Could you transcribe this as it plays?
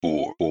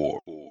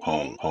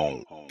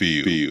home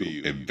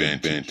field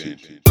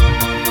advantage.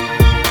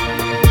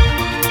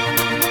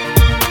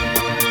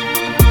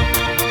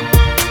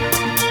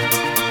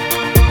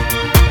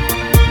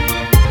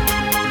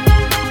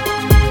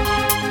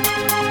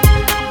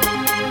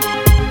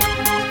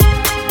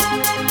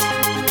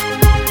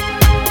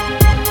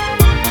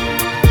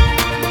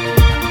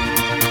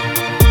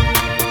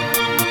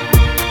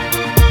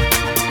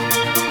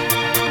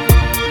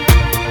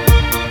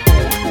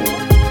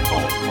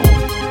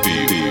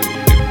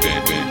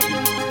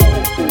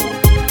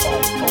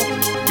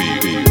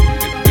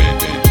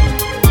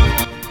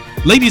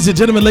 Ladies and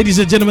gentlemen, this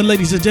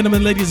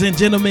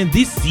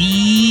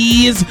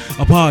is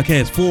a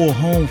podcast for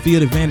Home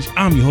Field Advantage.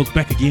 I'm your host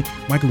back again,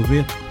 Michael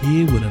Lavelle,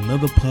 here with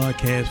another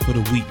podcast for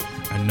the week.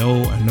 I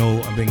know,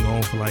 I've been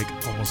gone for like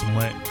almost a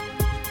month.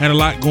 Had a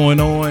lot going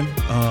on,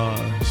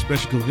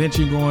 special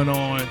convention going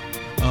on.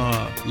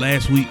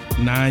 Last week,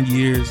 9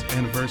 years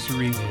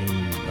anniversary,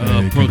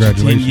 approaching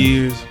 10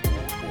 years.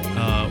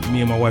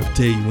 Me and my wife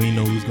tell you, we didn't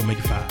know we was gonna make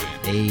it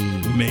 5.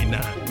 We made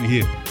 9. We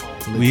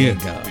here.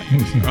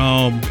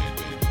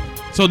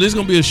 So this is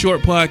going to be a short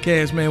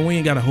podcast, man. We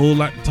ain't got a whole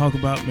lot to talk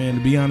about, man. To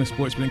be honest,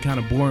 sports been kind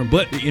of boring,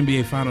 but the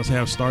NBA Finals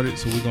have started,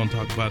 so we're going to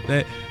talk about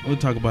that. We'll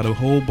talk about a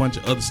whole bunch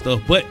of other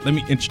stuff, but let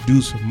me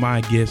introduce my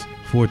guest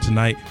for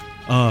tonight.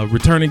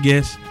 Returning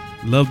guest.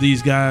 Love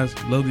these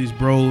guys. Love these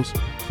bros.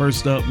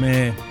 First up,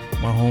 man,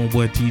 my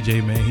homeboy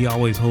TJ, man. He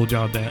always hold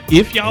y'all down.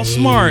 If y'all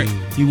smart,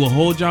 he will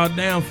hold y'all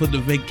down for the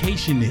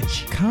vacation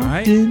itch.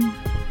 Compton.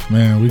 Right?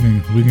 Man, we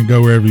can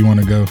go wherever you want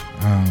to go.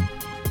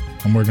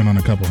 I'm working on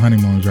a couple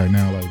honeymoons right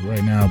now. Like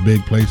right now,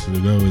 big place to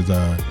go is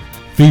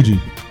Fiji.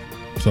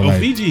 So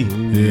Fiji.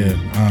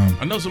 Yeah.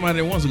 I know somebody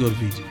that wants to go to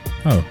Fiji.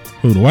 Oh,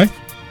 who, the wife?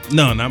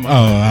 No, not my.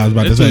 Oh, I was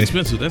about to say. That's too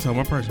expensive. That's how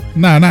my person.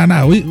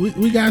 Nah.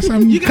 We got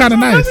something kind of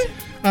nice.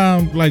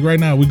 Like right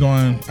now, we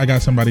going. I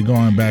got somebody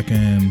going back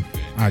in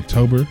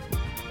October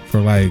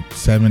for like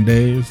 7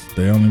 days.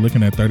 They're only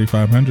looking at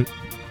 $3,500.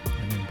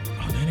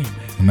 Oh, that ain't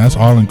bad. And that's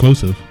all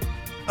inclusive.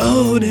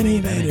 Oh, that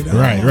ain't bad at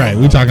all. Right.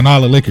 We talking all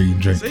the liquor you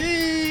can drink.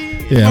 See?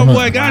 Yeah, my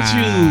boy got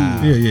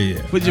you.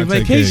 Yeah. With your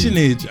vacation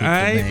itch. All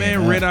right,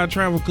 man. Red Eye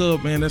Travel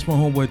Club, man. That's my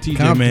homeboy TJ,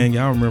 Compton. Man.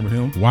 Y'all remember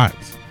him.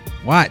 Watts.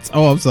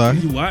 Oh, I'm sorry.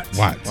 You Watts?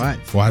 Watts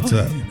Oh,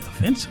 up. man,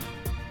 offensive.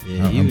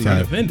 Yeah, I'm Got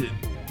sorry. offended.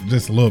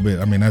 Just a little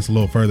bit. I mean, that's a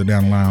little further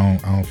down the line.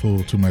 I don't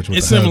fool too much with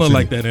It's the similar hub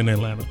like city. that in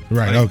Atlanta.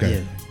 Right, Like,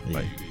 okay. Yeah.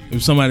 Like,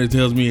 if somebody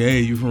tells me, hey,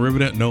 you from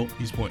Riverdale? No,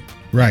 East Point.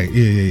 Right,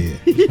 yeah.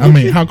 I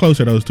mean, how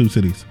close are those two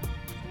cities?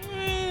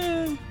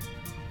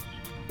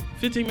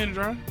 15-minute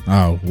drive.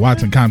 Oh,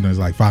 Watts and Compton is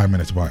like 5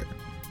 minutes apart.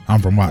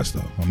 I'm from Watts,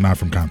 though. I'm not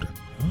from Compton.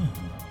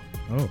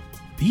 Oh,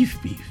 beef.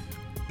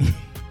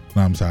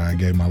 No, I'm sorry. I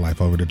gave my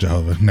life over to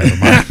Jehovah. Never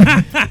mind.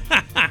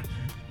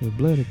 Your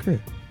blood or crip?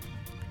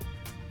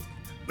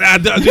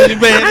 Don't Don't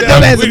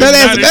answer.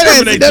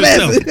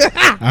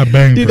 I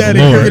banged Did for not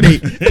the Lord.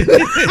 incriminate.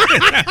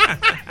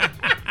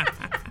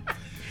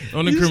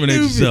 Don't incriminate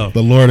yourself.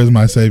 The Lord is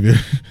my savior.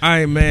 All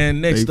right,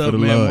 man. Next Pray up, for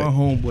the man, Lord. my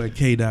homeboy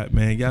K-Dot,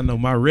 man. Y'all know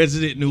my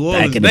resident New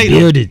Orleans Back in the native.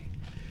 building.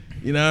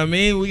 You know what I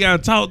mean? We got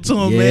to talk to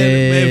him, Yeah.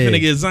 man. Man finna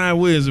get Zion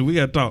Williams, and we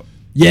got to talk.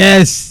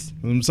 Yes.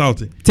 I'm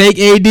salty. Take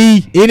AD.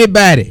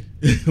 Anybody.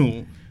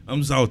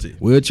 I'm salty.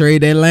 We'll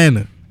trade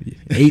Atlanta.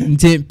 8 and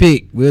 10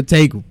 pick. We'll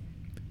take them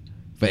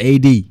for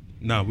AD.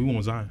 Nah, we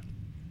want Zion.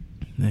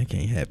 That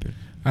can't happen.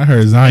 I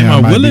heard Zion Am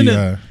I might willing be...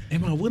 to?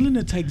 Am I willing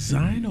to take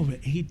Zion over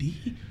AD?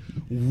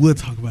 We'll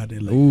talk about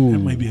that later. Ooh. That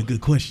might be a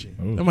good question.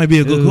 Ooh. That might be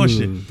a good Ooh.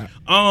 question.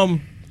 All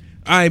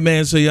right,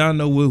 man. So y'all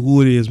know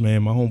who it is,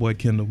 man. My homeboy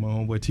Kendall, my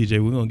homeboy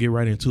TJ. We're gonna get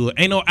right into it.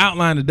 Ain't no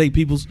outline today,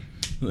 peoples.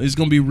 It's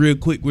gonna be real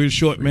quick, real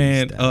short,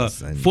 man.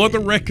 For the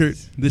record,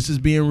 this is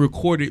being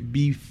recorded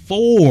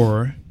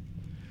before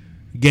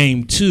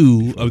Game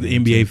 2 of the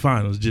NBA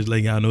Finals. Just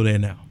letting y'all know that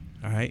now.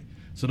 All right.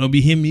 So don't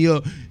be hitting me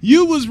up.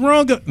 You was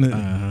wrong.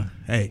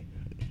 Hey.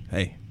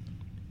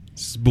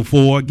 This is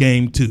before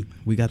Game 2.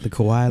 We got the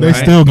Kawhi They laugh.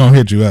 still gonna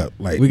hit you up.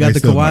 Like We got they the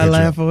still gonna hit Kawhi you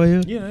laugh up. for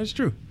you. Yeah, that's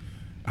true.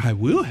 I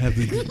will have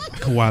the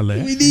Kawhi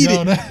laugh. We need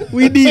Yo, it. that-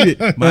 We need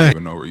it. I don't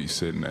even know where you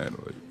sitting at.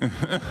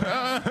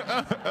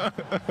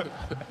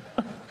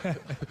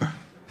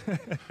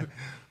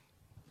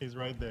 He's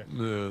right there.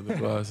 Yeah, the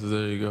glasses.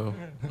 There you go.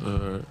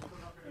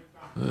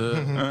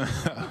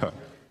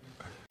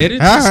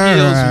 Editing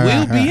skills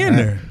will be in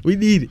there. We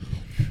need it.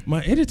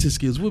 My editing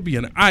skills will be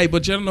in there. All right,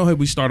 but y'all know how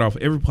we start off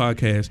every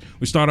podcast.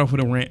 We start off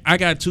with a rant. I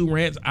got 2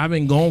 rants. I've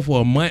been gone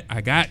for a month.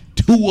 I got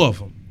 2 of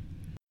them.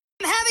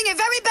 I'm having a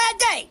very bad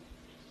day.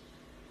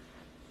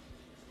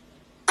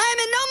 I am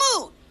in no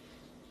mood.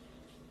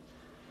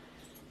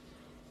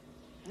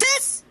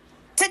 This,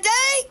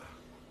 today,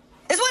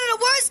 is one of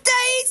the worst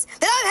days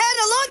that I've had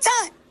in a long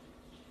time.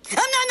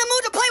 I'm not in the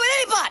mood to play with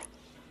anybody.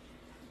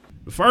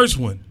 The first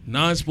one,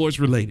 non-sports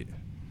related.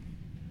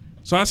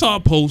 So I saw a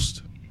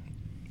post.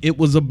 It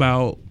was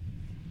about,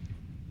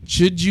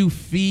 should you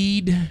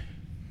feed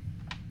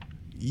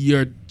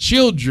your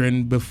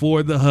children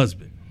before the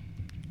husband?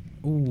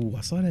 Ooh,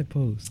 I saw that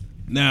post.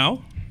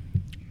 Now,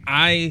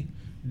 I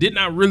did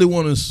not really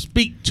want to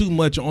speak too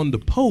much on the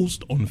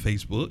post on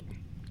Facebook,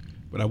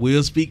 but I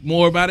will speak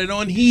more about it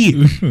on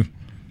here.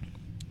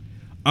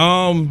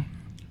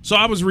 So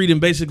I was reading,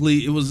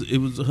 basically, it was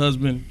a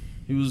husband.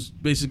 He was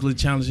basically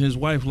challenging his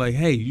wife, like,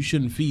 hey, you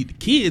shouldn't feed the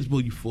kids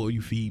before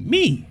you feed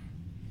me.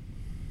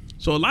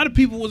 So a lot of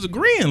people was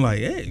agreeing, like,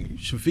 hey, you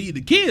should feed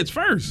the kids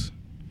first.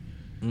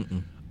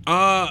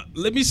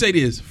 Let me say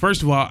this.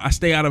 First of all, I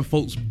stay out of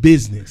folks'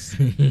 business.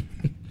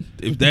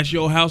 If that's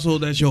your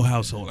household, that's your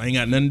household. I ain't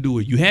got nothing to do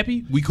with it. You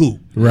happy? We cool.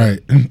 Right.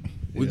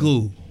 We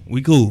cool.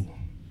 We cool.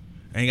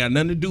 I ain't got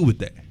nothing to do with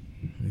that.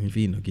 You ain't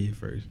feeding no kid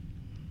first.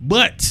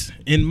 But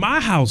in my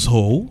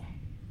household,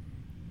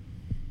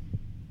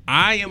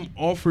 I am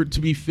offered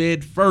to be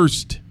fed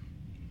first.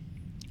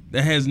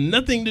 That has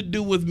nothing to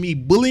do with me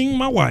bullying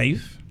my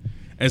wife,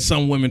 as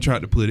some women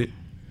tried to put it.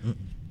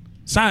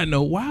 Side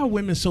note, why are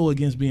women so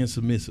against being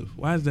submissive?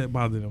 Why does that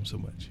bother them so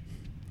much?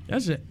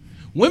 That's it.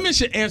 Women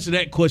should answer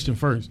that question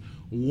first.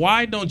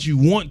 Why don't you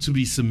want to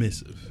be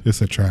submissive?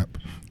 It's a trap.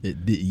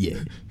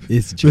 Yeah,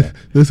 it's a trap.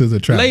 This is a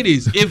trap.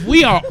 Ladies, if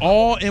we are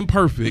all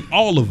imperfect,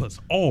 all of us,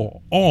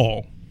 all,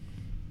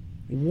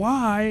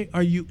 why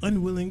are you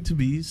unwilling to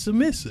be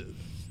submissive?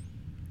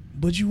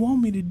 But you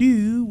want me to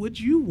do what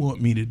you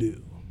want me to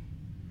do.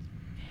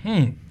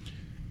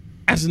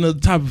 That's another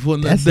topic for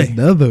another day.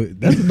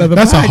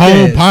 That's podcast. a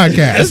whole podcast.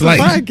 That's like,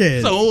 a podcast.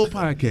 It's a whole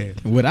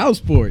podcast. Without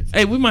sports.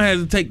 Hey, we might have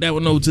to take that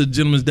one over to the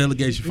Gentleman's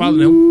Delegation. Follow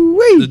them,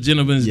 Ooh-wee. the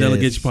Gentleman's Yes.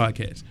 Delegation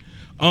podcast.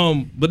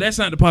 But that's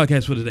not the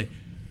podcast for today.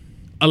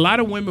 A lot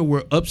of women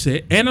were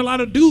upset, and a lot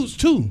of dudes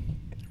too,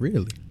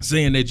 Really?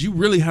 saying that you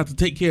really have to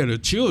take care of the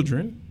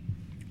children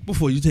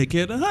before you take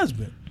care of the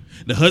husband.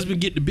 The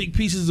husband get the big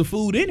pieces of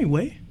food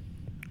anyway.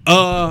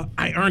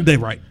 I earned that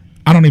right.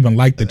 I don't even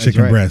like the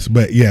chicken right. breast,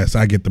 but yes,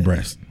 I get the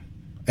breast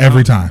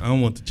every I time.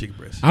 don't want the chicken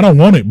breast. I don't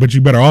want it, but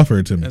you better offer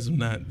it to me. That's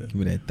not. Give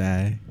me that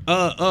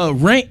thigh.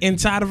 Rant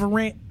inside of a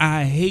rant.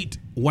 I hate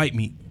white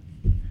meat.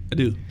 I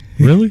do.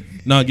 Really?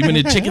 No, give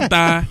me the chicken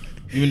thigh.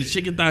 Give me the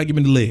chicken thigh. Give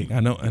me the leg. I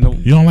know.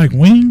 You don't like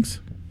wings?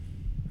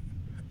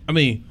 I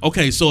mean,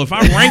 okay. So if I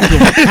rank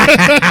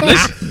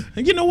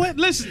them, you know what?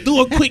 Let's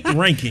do a quick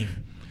ranking.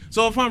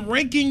 So if I'm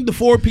ranking the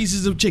 4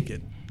 pieces of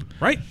chicken,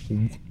 right?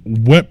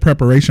 What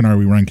preparation are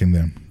we ranking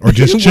them? Or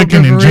just What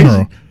chicken in preparation?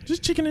 general?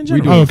 Just chicken in We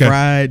general. doing Oh, okay.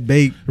 fried,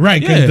 baked. Right,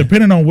 because Yeah.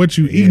 depending on what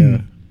you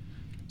eating.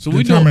 So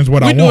we determines doing,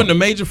 what I we're doing want. the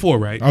major 4,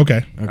 right?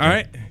 Okay. All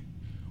right.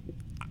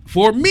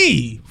 For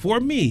me,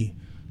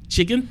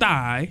 chicken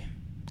thigh,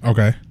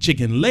 Okay.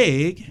 chicken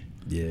leg,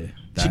 Yeah.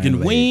 chicken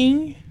leg.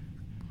 wing,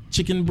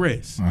 chicken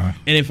breast. Uh-huh.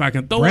 And if I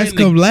can throw Breast in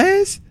the, come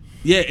last?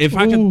 yeah, if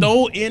I can Ooh.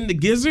 throw in the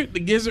gizzard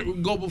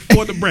would go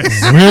before the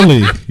breast.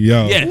 Really?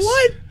 Yo. Yes.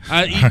 What?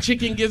 I eat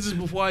chicken gizzards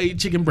before I eat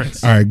chicken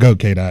breasts. All right, go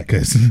K-Dot,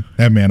 because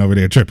that man over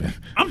there tripping.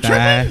 I'm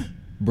Thigh, tripping.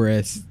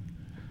 breast,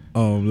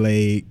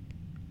 leg,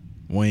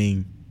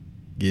 wing,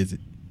 gizzard.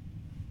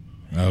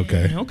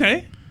 Okay.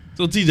 Okay.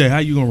 So TJ, how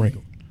you gonna rank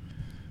them?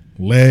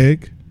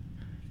 Leg,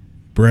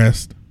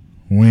 breast,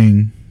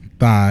 wing,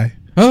 thigh.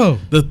 Oh.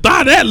 The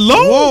thigh that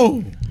low?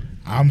 Whoa.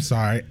 I'm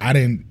sorry. I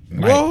didn't.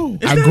 Like, Whoa.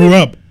 I grew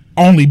up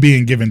only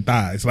being given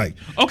thighs. Like,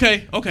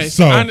 Okay.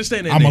 so I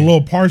understand that. I'm a then.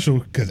 little partial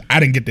because I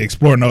didn't get to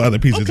explore no other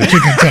pieces of chicken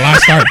until I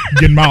start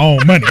getting my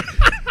own money.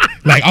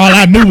 Like, all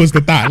I knew was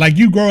the thigh. Like,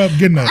 you grow up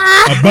getting a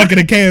bucket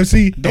of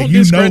KFC, Don't and you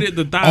know discredit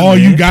the thigh, all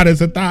man. you got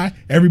is a thigh.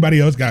 Everybody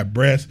else got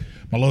breast.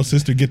 My little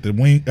sister get the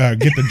get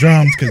the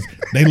drums because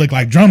they look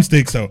like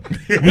drumsticks. So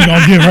we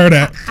gonna give her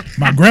that.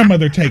 My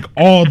grandmother take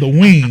all the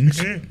wings.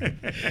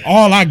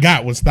 All I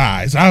got was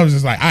thighs. I was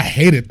just like, I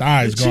hated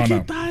thighs growing Chicken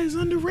up. thigh is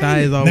underrated. Thigh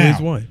is always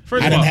Now, one.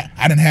 First I of all,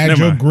 didn't have never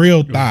your mind.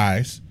 grilled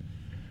thighs.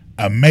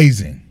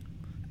 Amazing.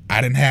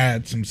 I didn't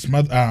have some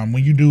smother.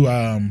 When you do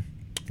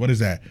what is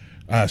that?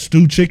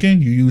 Stewed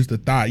chicken. You use the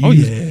thigh. You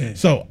use- yeah.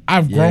 So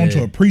I've grown Yeah.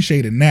 to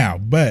appreciate it now.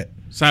 But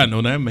Side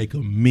note, that make a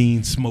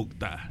mean smoked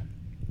thigh.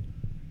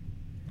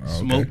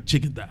 Smoked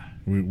chicken thigh.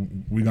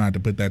 we gonna have to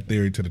put that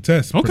theory to the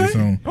test Okay. pretty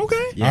soon.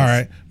 Okay. Yes. All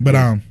right.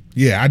 But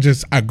yeah.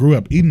 I grew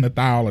up eating the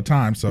thigh all the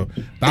time. So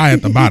thigh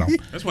at the bottom.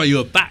 That's why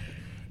you're a thigh.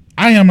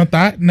 I am a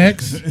thigh.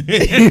 Next.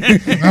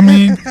 I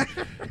mean,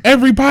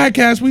 every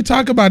podcast we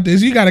talk about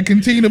this. You got to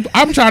continue to.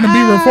 I'm trying to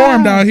be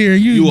reformed out here.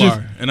 You just,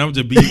 are, and I'm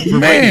just berating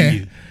Man.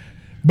 you.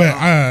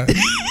 But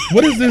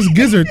what is this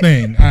gizzard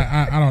thing?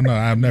 I don't know.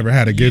 I've never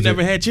had a You gizzard.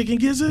 never had chicken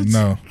gizzards?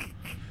 No.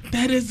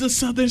 That is the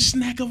southern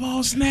snack of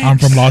all snacks. I'm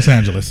from Los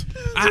Angeles.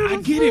 I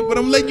get it, but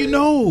I'm letting you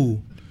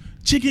know.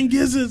 Chicken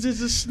gizzards is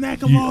a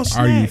snack of all snacks.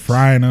 Are you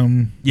frying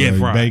them? Yeah, Or you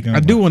fried. baking I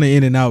them? do want an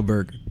In-N-Out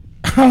burger.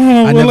 Oh, I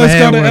well, never let's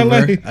had go to one,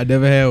 LA. bro. I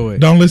never had one.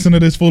 Don't listen to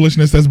this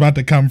foolishness that's about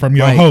to come from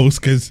your Right. host,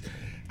 because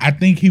I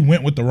think he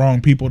went with the wrong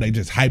people. They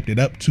just hyped it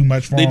up too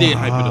much for They him. did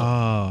hype it up.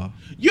 Ah.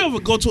 You ever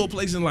go to a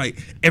place and like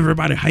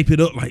everybody hype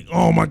it up like,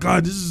 oh my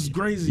God, this is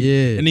crazy.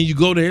 Yeah. And then you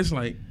go there, it's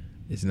like,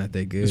 It's not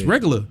that good. it's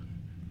regular.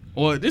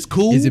 Or it's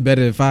cool. Is it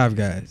better than Five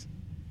Guys?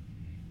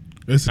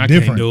 It's I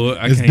different. can't do it.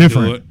 I it's can't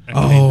different. do it. I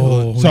can't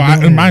do it. So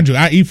I mind you,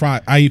 I eat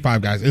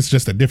Five Guys. It's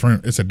just a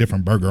different. It's a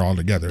different burger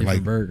altogether. Different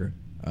like burger.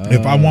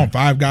 If I want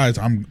Five Guys,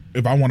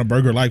 if I want a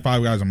burger like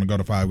Five Guys, I'm gonna go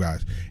to Five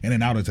Guys.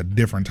 In-N-Out is a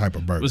different type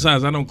of burger.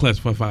 Besides, I don't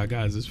classify Five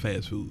Guys as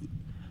fast food.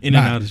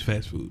 In-N-Out is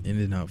fast food.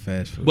 In-N-Out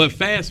fast food. But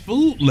fast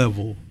food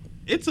level,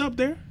 it's up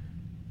there.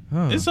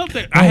 Huh. It's up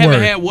there. I haven't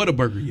worry. had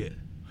Whataburger yet.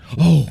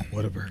 Oh,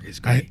 Whataburger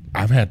is great.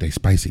 I've had the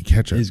spicy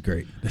ketchup. It's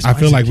great. I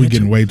feel like we're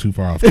getting way too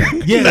far off track.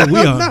 Yeah, we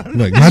are.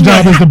 Look, my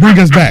job is to bring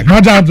us back.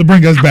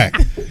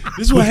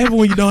 This is what happens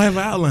when you don't have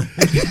an outline.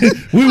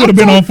 We would have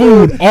been on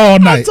food all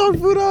night. Talk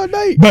food all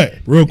night. But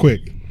real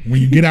quick, when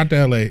you get out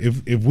to LA,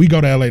 if we go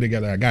to LA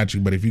together, I got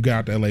you. But if you go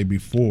out to LA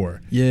before,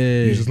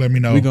 you just let me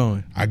know. We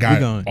going. I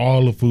got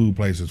all the food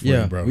places for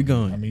you, bro. We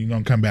going. I mean, you're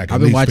gonna come back. I've at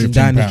been least watching 15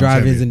 diners, pounds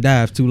drive-ins, heavier. and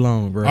dives too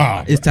long, bro.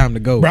 Oh, It's time to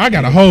go. Bro, I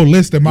got a whole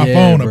list in my Yeah,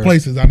 phone bro. of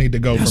places I need to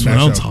go That's from what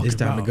that I'm show. talking It's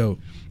time to go.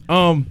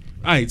 All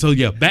right, so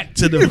yeah, back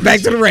to the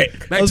Back to the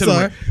wreck. Back to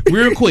the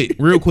wreck.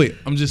 Real quick.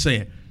 I'm just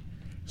saying.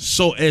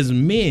 So as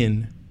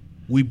men,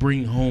 we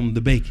bring home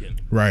the bacon.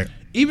 Right.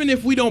 Even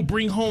if we don't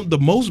bring home the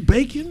most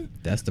bacon,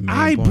 That's the main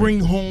I point. bring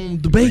home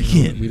the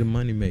bacon. We the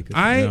money makers.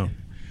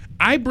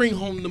 I bring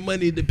home the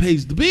money that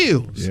pays the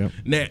bills. Yep.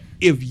 Now,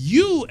 if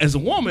you as a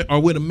woman are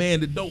with a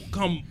man that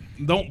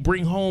don't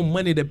bring home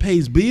money that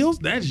pays bills,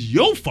 that's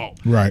your fault.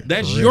 Right.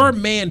 That's your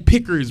man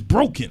picker is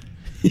broken.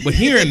 But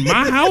here in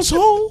my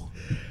household,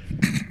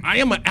 I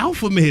am an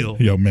alpha male.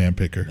 Yo, man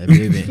picker.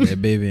 That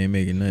baby ain't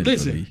making nothing. for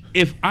Listen, me.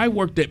 if I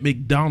worked at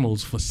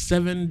McDonald's for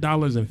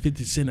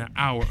 $7.50 an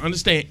hour,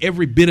 understand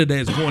every bit of that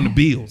is going to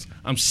bills.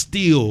 I'm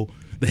still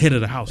the head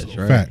of the household.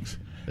 Right. Facts.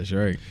 That's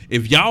right.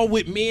 If y'all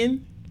with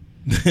men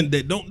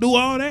that don't do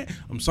all that,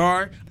 I'm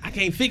sorry, I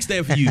can't fix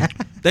that for you.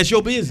 That's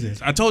your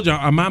business. I told y'all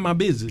I mind my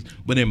business.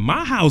 But in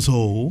my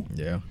household,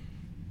 Yeah.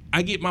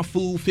 I get my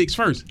food fixed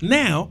first.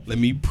 Now, let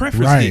me preface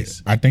Right.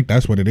 this. I think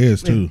that's what it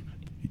is too.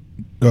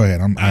 Go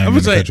ahead. I I'm ain't gonna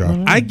gonna say cut you off.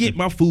 I get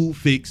my food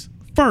fixed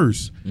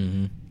 1st.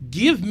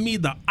 Give me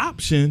the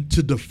option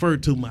to defer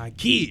to my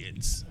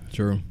kids.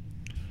 True.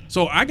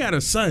 So I got a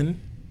son.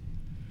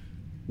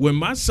 When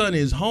my son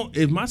is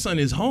if my son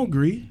is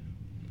hungry,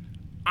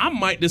 I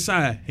might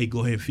decide, hey,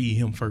 go ahead and feed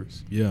him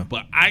first. Yeah.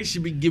 But I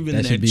should be given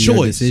That that, should be your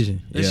choice.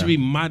 decision. That Yeah. should be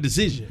my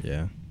decision.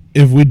 Yeah.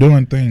 If we're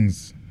doing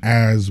things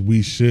as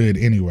we should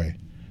anyway,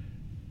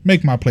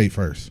 make my plate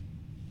first.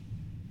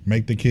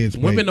 Make the kids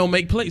plate. Women don't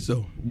make plates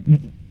though.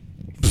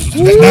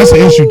 That's an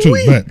issue too.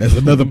 But That's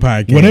another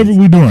podcast. whatever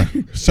we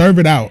doing, serve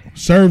it out.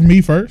 Serve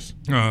me first.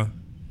 Uh,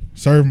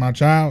 Serve my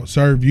child.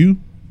 Serve you.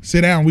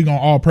 Sit down. We gonna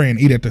all pray and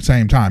eat at the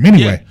same time.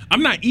 Anyway, yeah,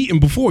 I'm not eating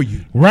before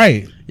you.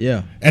 right.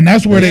 Yeah. And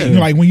that's where they Yeah.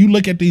 like when you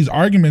look at these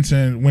arguments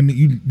and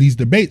when these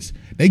debates,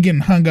 they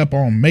getting hung up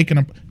on make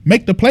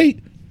the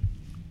plate.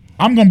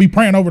 I'm gonna be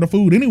praying over the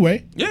food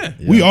anyway. Yeah.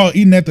 We all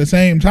eating at the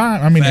same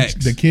time. I mean,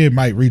 Facts. the kid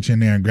might reach in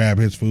there and grab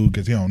his food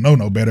because he don't know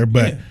no better.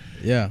 But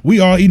Yeah. we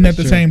all eating at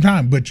the true. same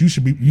time. But you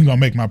gonna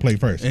make my plate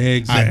first. I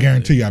Exactly.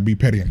 guarantee you, I'll be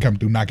petty and come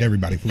through, knock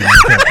everybody food on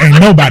the floor. Ain't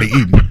nobody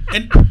eating.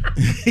 And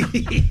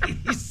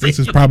This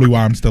is probably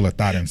why I'm still a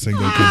thought and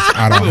single because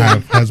I don't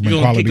have you husband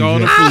gonna qualities kick all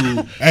the yet.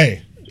 food,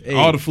 Hey,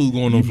 all the food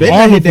going on. Better All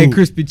not the hit that food.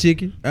 crispy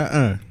chicken.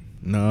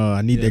 No,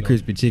 I need that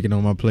crispy chicken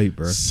on my plate,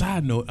 bro.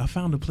 Side note: I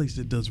found a place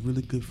that does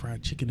really good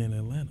fried chicken in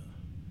Atlanta.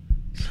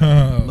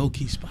 Low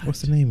key spot.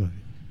 What's the name of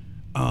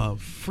it?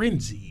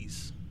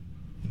 Frenzies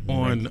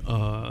on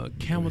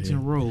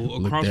Campbellton Road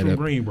Look across that from up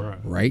Greenbrier.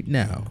 Right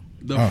now.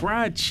 The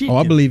fried chicken. Oh,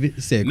 I believe it.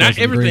 It said Not across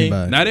from everything.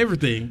 Greenbrier. Not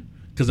everything.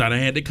 Because I done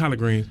had the collard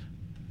greens.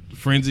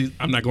 Frenzies.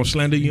 I'm not gonna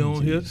slander you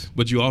on here,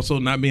 but you also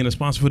not being a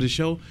sponsor for the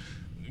show.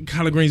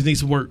 Collard greens need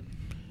some work.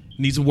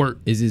 Needs some work.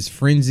 Is this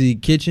Frenzy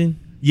Kitchen?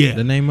 Yeah.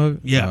 The name of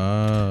it?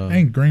 Yeah.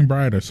 ain't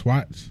Greenbrier the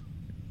Swats?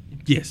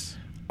 Yes.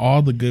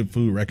 All the good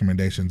food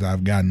recommendations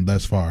I've gotten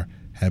thus far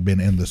have been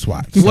in the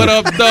Swats. What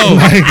up, though?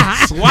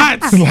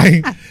 Swats.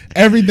 Like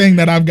everything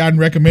that I've gotten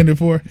recommended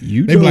for,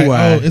 You they be know like,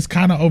 why. "Oh, it's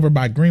kind of over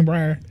by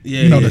Greenbrier."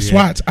 Yeah, you know yeah, the yeah.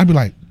 Swats. I'd be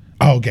like,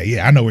 "Oh, okay,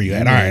 yeah, I know where you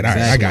at. know All right,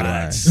 I got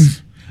exactly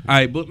it." All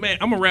right, but man,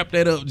 I'm gonna wrap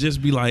that up.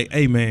 Just be like,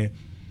 hey, man,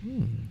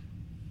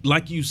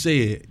 like you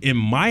said, in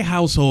my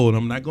household,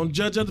 I'm not gonna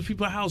judge other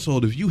people's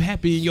household. If you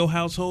happy in your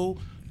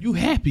household, you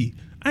happy.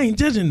 I ain't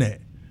judging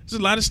that. There's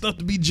a lot of stuff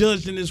to be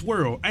judged in this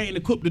world. I ain't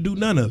equipped to do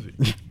none of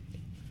it.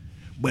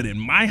 But in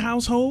my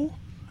household,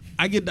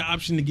 I get the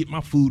option to get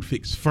my food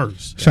fixed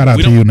first. Shout out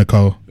We to don't- you,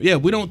 Nicole. Yeah,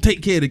 we don't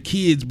take care of the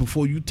kids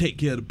before you take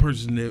care of the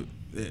person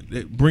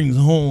that brings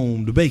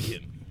home the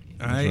bacon.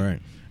 All right? right.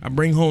 I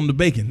bring home the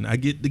bacon. I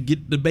get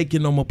the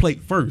bacon on my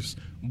plate first.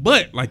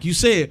 But like you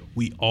said,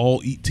 we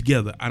all eat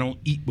together. I don't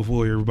eat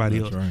before everybody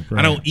else. right.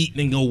 I don't eat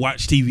and go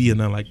watch TV or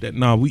nothing like that.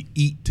 No, we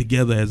eat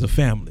together as a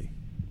family.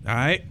 All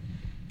right?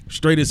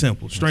 Straight and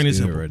simple. Straight and That's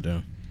good simple. right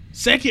there.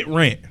 Second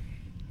rant.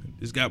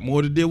 It's got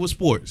more to deal with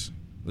sports.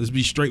 Let's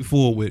be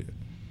straightforward with it.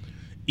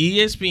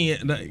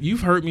 ESPN, now,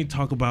 you've heard me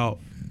talk about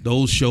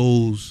those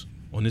shows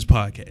on this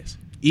podcast.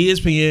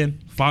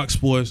 ESPN, Fox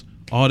Sports,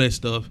 all that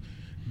stuff.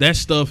 That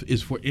stuff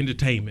is for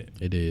entertainment.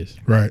 It is.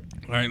 Right.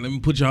 All right, let me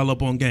put y'all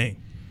up on game.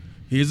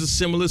 Here's a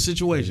similar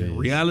situation.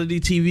 Reality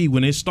TV,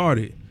 when it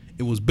started,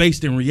 it was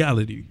based in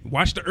reality.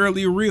 Watch the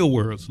earlier Real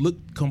Worlds.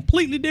 Looked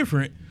completely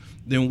different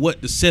than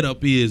what the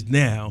setup is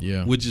now,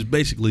 Yeah. which is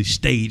basically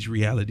stage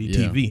reality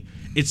Yeah. TV.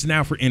 It's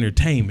now for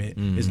entertainment.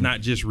 It's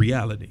not just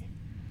reality.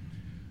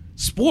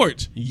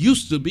 Sports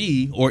used to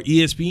be, or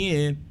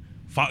ESPN,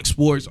 Fox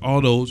Sports,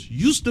 all those,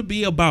 used to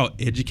be about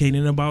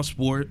educating about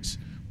sports,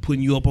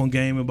 putting you up on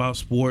game about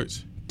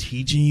sports,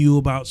 teaching you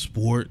about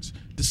sports,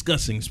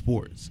 discussing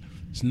sports.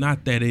 It's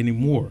not that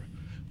anymore.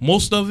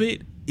 Most of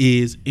it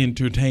is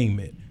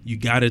entertainment. You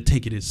got to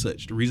take it as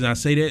such. The reason I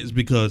say that is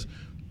because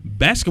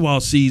basketball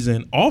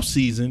season, off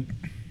season,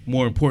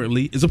 more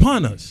importantly, is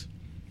upon us.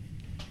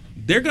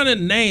 They're going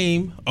to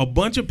name a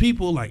bunch of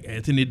people like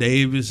Anthony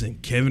Davis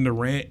and Kevin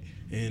Durant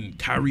and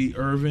Kyrie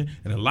Irving,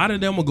 and a lot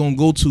of them are going to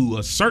go to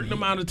a certain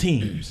amount of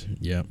teams.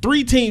 Yeah.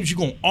 3 teams you're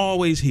going to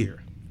always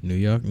hear. New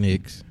York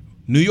Knicks,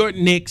 New York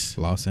Knicks,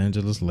 Los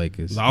Angeles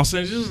Lakers, Los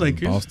Angeles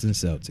Lakers, Boston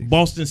Celtics.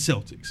 Boston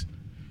Celtics.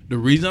 The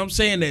reason I'm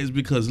saying that is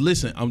because,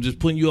 listen, I'm just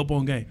putting you up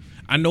on game.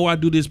 I know I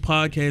do this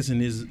podcast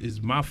and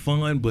is my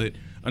fun, but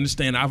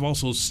understand I've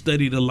also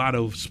studied a lot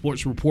of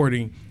sports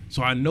reporting,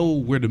 so I know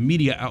where the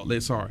media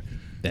outlets are.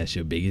 That's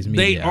your biggest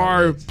media They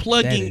are outlets.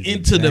 plugging That is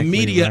into the exactly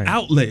media right.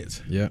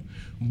 outlets. Yep.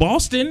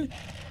 Boston,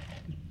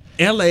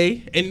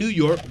 LA, and New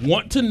York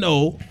want to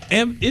know,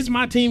 is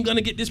my team going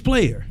to get this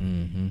player?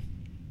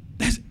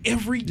 That's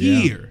every Yeah.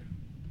 year.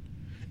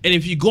 And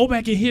if you go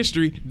back in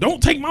history,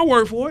 don't take my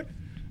word for it.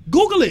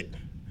 Google it.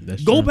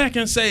 That's Go true. back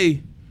and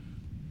say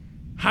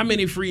how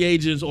many free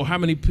agents or how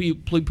many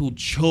people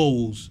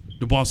chose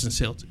the Boston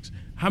Celtics.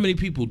 How many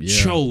people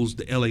Yeah. chose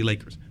the LA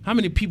Lakers? How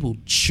many people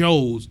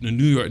chose the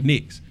New York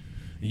Knicks?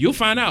 And you'll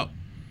find out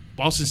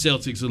Boston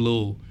Celtics a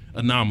little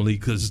anomaly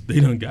because they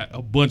done got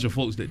a bunch of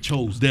folks that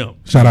chose them.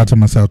 Shout out to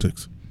my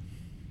Celtics.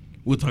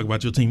 We'll talk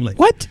about your team later.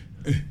 What?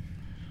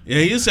 Yeah,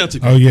 he's a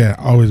Celtic Oh fan. yeah,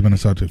 always been a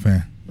Celtic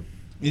fan.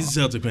 He's a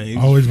Celtic fan.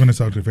 Always been a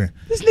Celtic fan.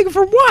 This nigga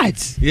from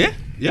what? Yeah,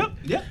 yeah.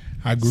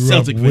 I grew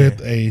Celtic up fan.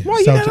 with a Why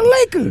you Celtic. not a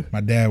Laker? My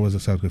dad was a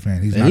Celtic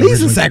fan. He's At not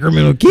least a originally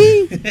Sacramento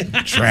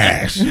King.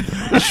 trash.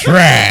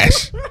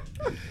 Trash.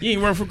 You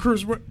ain't run for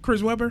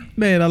Chris Webber?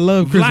 Man, I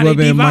love Chris Vlade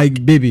Webber and Divac.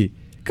 Mike Bibby.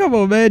 Come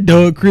on, man.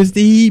 Doug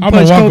Christie. He I'm gonna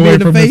punched walk Kobe away in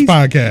the from face. this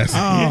podcast.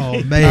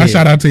 Oh, man. I'll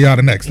shout out to y'all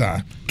the next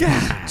time.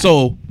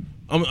 So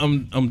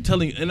I'm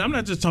telling you, and I'm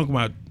not just talking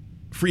about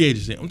free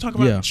agency. I'm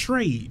talking about Yeah.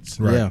 trades.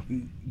 Right. Yeah.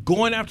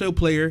 Going after a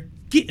player,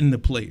 getting the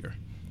player.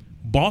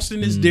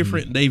 Boston is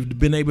different. They've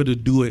been able to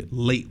do it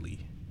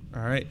lately.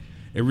 All right.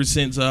 Ever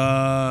since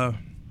let's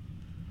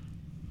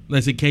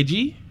say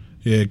KG.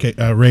 Yeah,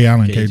 Ray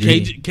Allen, KG.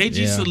 KG.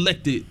 KG Yeah.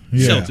 selected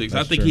Yeah, Celtics. I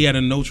that's think true. he had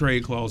a no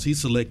trade clause. He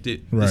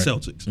selected Right. the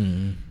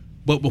Celtics.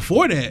 But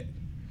before that,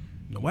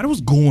 nobody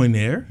was going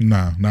there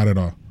No, not at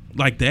all.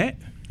 like that.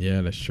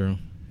 Yeah, that's true.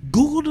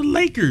 Google the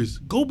Lakers.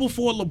 Go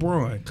before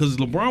LeBron, because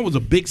LeBron was a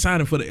big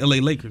signing for the LA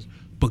Lakers.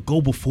 But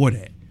go before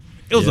that.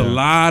 It was a Yeah.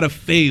 lot of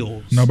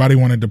fails. Nobody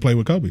wanted to play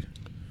with Kobe.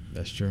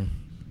 That's true.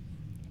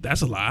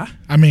 That's a lie.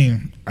 I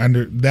mean, that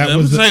Let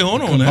was me the, say,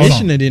 hold on. hold on.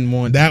 Commissioner didn't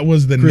want That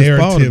was the Chris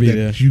Paul to narrative be that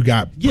there. you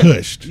got Yeah.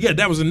 pushed. Yeah,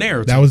 that was a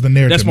narrative. That was the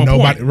narrative. That's my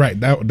Nobody, point.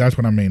 right? That's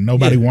what I mean.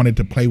 Nobody Yeah. wanted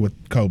to play with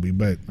Kobe,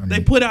 but I mean, They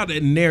put out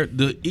that narrative.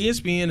 The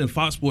ESPN and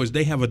Fox Sports,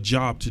 they have a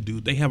job to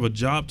do. They have a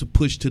job to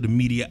push to the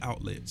media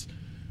outlets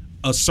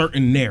a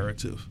certain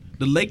narrative.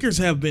 The Lakers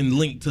have been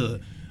linked to.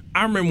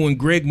 I remember when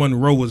Greg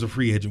Monroe was a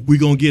free agent. We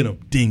gonna get him.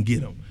 Didn't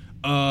get him.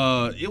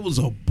 It was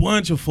a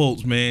bunch of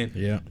folks, man.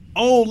 Yeah.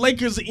 Oh,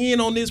 Lakers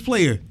in on this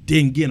player.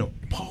 Didn't get him.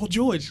 Paul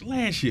George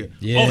last year.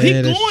 Yeah, oh, he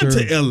that's going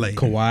true. to LA.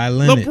 Kawhi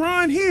Leonard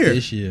LeBron here.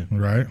 this year.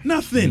 right?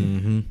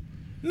 Nothing.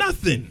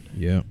 Nothing.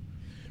 Yeah.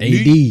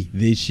 AD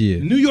this year.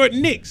 New York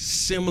Knicks,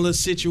 similar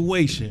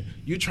situation.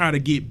 You try to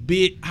get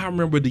big. I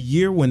remember the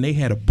year when they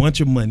had a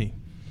bunch of money.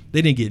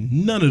 They didn't get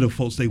none of the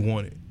folks they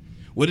wanted.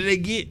 What did they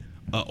get?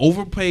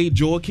 Overpaid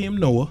Joakim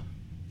Noah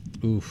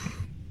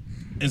Oof.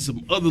 and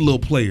some other little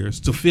players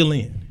to fill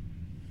in.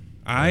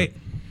 All right?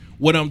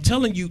 What I'm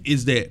telling you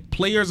is that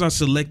players are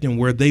selecting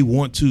where they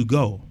want to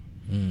go.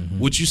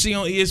 What you see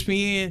on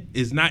ESPN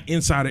is not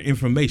insider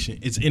information.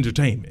 It's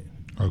entertainment.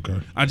 Okay.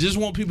 I just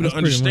want people That's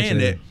to pretty much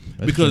understand it. that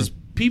That's because true.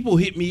 people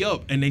hit me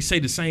up and they say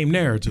the same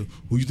narrative.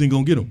 Who you think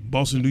gonna get them?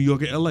 Boston, New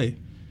York, and LA.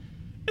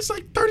 It's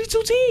like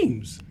 32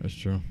 teams. That's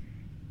true.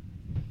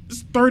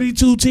 It's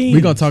 32 teams.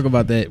 We're going to talk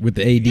about that with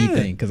the AD Yeah.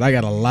 thing because I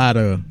got a lot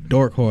of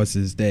dark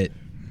horses that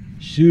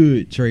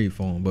should trade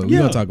for him, but we're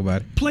going to talk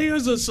about it.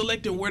 Players are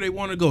selecting where they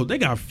want to go. They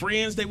got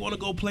friends they want to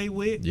go play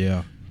with.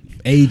 Yeah.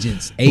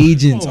 Agents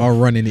are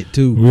running it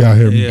too. We out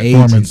here Yeah.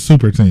 forming Agents.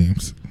 super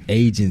teams.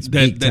 Agents,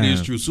 big That time.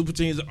 is true. Super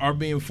teams are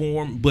being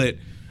formed, but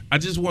I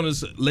just want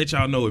to let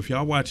y'all know if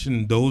y'all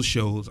watching those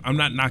shows, I'm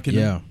not knocking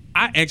Yeah. them.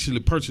 I actually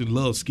personally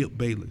love Skip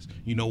Bayless.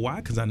 You know why?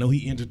 Because I know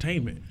he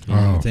entertainment. Oh,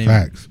 Entertainment.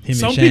 facts. Him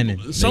Some and Shannon.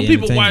 people, some they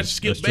people entertainment. watch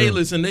Skip That's true.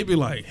 Bayless and they be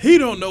like, he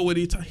don't know what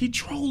he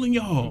trolling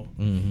y'all.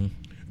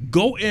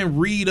 Go and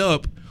read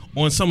up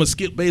on some of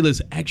Skip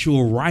Bayless'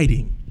 actual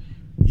writing.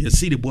 You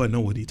see the boy know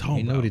what he talking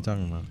You know about. what he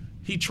talking about.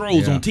 He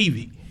trolls Yeah. on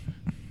TV.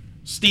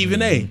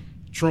 Stephen A.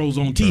 trolls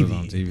on TV. Trolls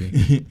on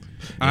TV.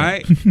 All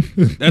right,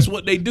 that's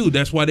what they do.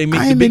 That's why they make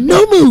I the am big. in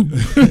no mood.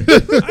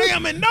 I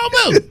am in no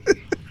mood.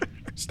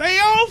 Stay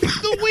off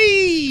the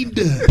weed.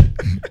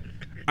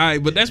 All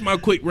right, but that's my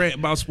quick rant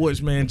about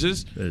sports, man.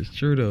 Just That's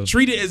true though.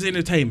 treat it as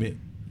entertainment.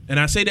 And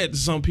I say that to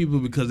some people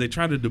because they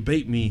try to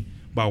debate me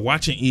by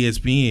watching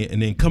ESPN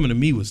and then coming to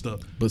me with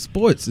stuff. But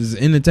sports is Oh,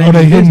 entertainment.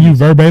 they hitting you business.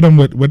 verbatim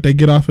with what they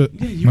get off it?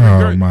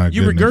 Yeah, Oh, my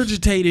you're goodness.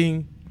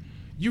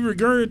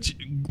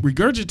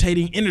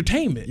 regurgitating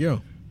entertainment.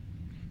 Yo,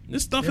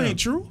 This stuff Yeah. ain't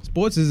true.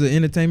 sports is an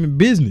entertainment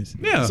business.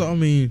 Yeah. So I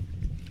mean,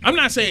 I'm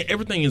not saying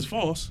everything is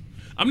false.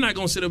 I'm not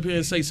going to sit up here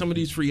and say some of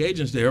these free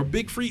agents there,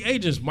 big free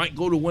agents might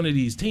go to one of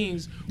these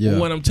teams. Yeah. But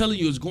what I'm telling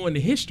you is going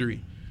to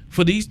history.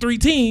 For these three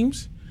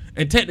teams,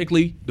 and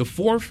technically the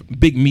fourth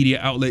big media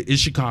outlet is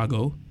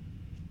Chicago.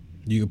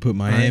 you could put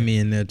Miami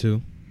in there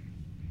too.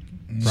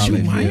 Probably.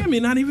 Shoot, yeah. Miami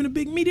not even a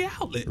big media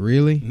outlet.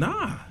 Really?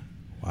 Nah.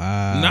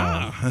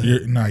 Wow.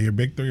 Nah. Your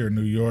big three are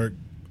New York,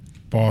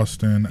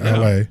 Boston, Yeah.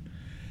 LA.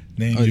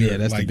 Then Oh, your, yeah,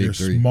 that's the like big your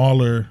three.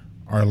 smaller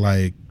are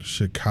like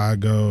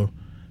Chicago,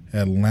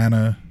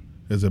 Atlanta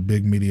is a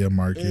big media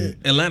market.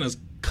 Atlanta's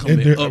coming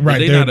They're- up, but right,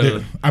 they they're, not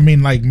they're- I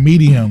mean, like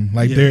medium,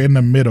 like Yeah. they're in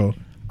the middle.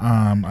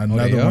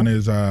 Another they are? one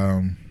is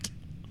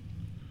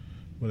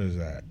what is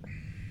that?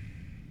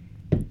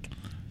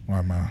 Why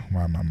am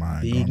I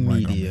mind Big going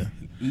blank on media.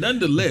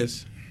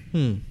 nonetheless,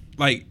 Hmm.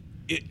 like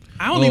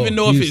I don't even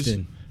know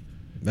Houston.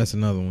 That's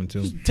another one too.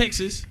 if it's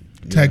Texas.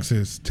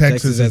 Texas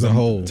Texas as a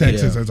whole,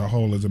 Texas yeah. as a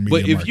whole is a media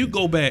But if market. you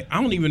go back,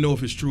 I don't even know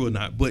if it's true or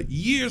not. But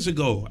years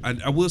ago,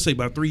 I will say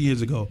about 3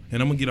 years ago,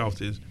 and I'm gonna get off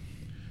this.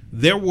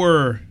 There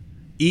were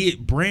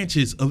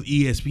branches of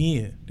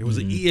ESPN. There was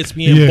an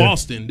ESPN Yeah.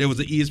 Boston. There was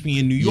an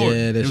ESPN New York.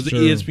 Yeah, there that's was an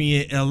true.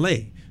 ESPN LA.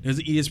 There's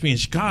an ESPN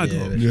Chicago.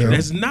 Yeah, that's true.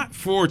 That's not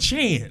for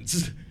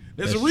chance.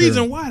 There's That's a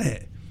reason true. why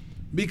that.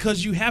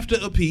 Because you have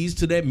to appease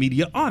to that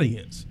media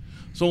audience.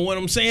 So what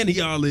I'm saying to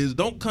y'all is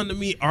don't come to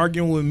me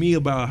arguing with me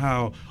about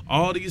how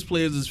all these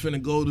players is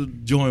finna go to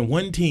join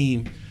one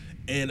team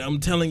and I'm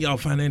telling y'all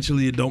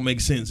financially it don't make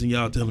sense and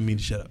y'all telling me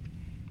to shut up.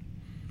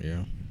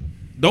 Yeah.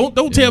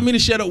 Don't tell me to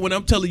shut up when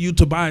I'm telling you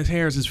Tobias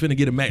Harris is finna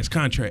get a max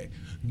contract.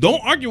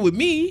 Don't argue with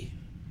me.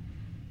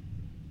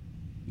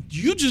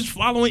 You just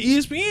following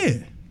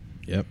ESPN.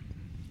 Yep.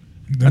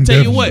 I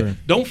tell you what, Sure.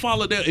 don't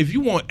follow them. If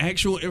you want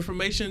actual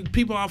information,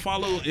 people I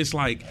follow, it's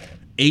like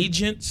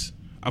agents.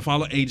 I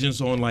follow agents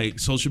on like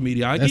social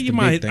media. I That's give you the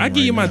my big thing I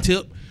give you right my now.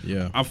 tip.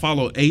 Yeah. I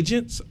follow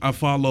agents. I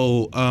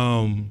follow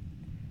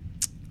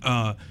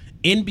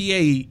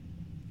NBA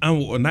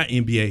or not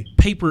NBA,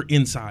 paper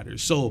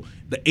insiders. So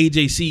the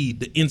AJC,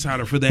 the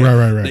insider for that.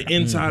 Right. The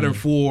insider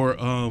for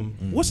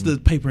what's the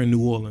paper in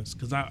New Orleans?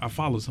 Because I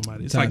follow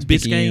somebody. It's like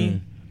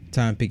Biscayne.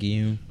 Time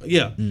Picayune.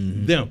 Yeah,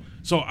 them.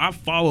 So I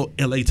follow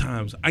LA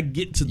Times. I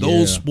get to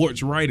those Yeah.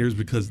 sports writers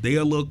because they're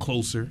a little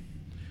closer.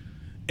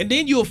 And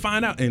then you'll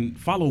find out and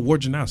follow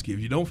Wojnarowski. If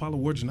you don't follow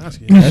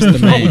Wojnarowski, That's the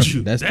what's wrong man. with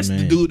you? That's the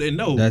man. dude that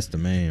know. That's the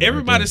man. right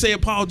Everybody there. saying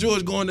Paul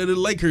George going to the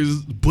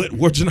Lakers, but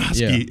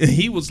Wojnarowski. Yeah. And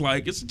he was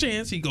like, it's a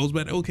chance. He goes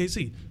back to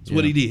OKC. That's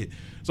what Yeah. he did.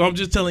 So I'm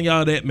just telling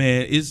y'all that,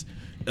 man, is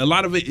a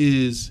lot of it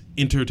is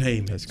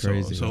entertainment. That's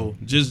crazy, So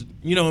just,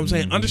 you know what I'm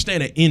saying?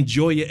 Understand it.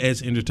 Enjoy it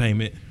as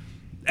entertainment.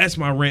 That's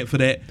my rant for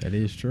that. That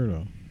is true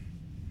though.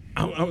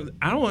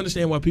 I don't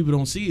understand why people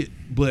don't see it,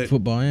 but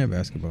Football and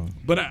basketball.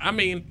 I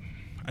mean,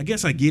 I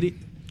guess I get it.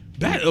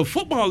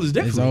 Football is It's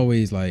definitely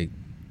always like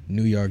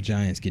New York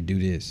Giants could do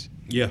this.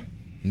 yeah.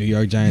 New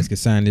York Giants could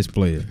sign this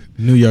player.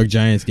 New York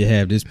Giants could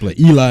have this player.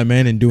 Eli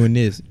Manning doing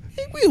this.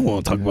 We don't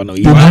want to talk about no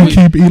do Eli. they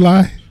keep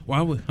Eli?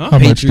 Why would? How Huh?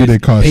 much do they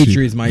cost you?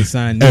 Patriots might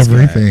sign this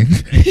guy. Everything.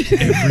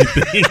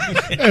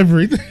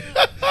 Everything.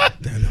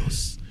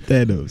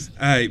 Thanos.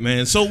 All right,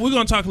 man. So we're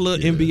gonna talk a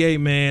little NBA,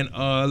 man.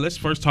 Let's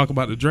first talk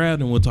about the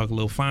draft, and we'll talk a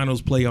little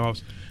finals,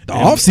 playoffs. The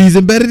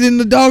offseason better than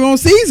the doggone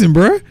season,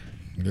 bruh.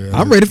 Yeah.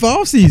 I'm ready for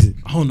offseason.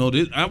 I don't know.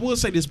 I will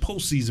say this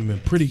postseason been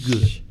pretty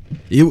good.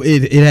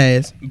 It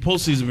has.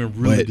 Postseason been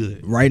really But good.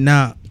 right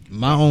now,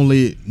 my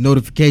only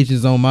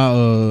notifications on my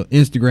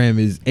Instagram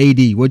is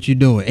AD. What you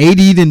doing?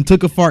 AD done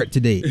took a fart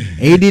today.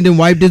 AD done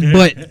wiped his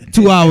butt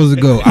 2 hours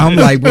ago. I'm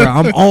like, bro,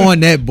 I'm on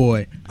that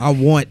boy. I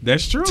want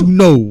That's true. to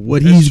know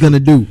what That's he's true. gonna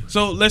do.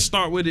 So let's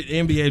start with the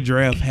NBA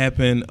draft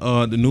happened.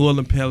 The New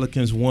Orleans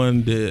Pelicans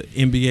won the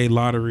NBA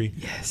lottery.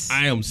 Yes.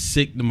 I am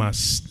sick to my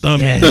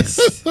stomach.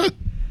 Yes.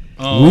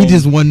 We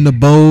just won the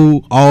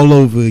bowl all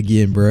over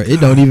again, bro. It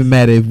don't even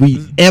matter if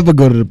we ever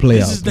go to the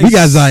This is playoffs. We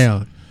got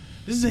Zion.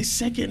 This is a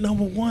second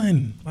number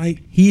one.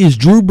 Like He is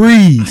Drew I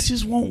Brees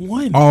just want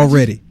one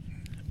already.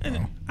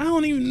 I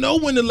don't even know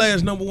when the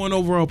last number one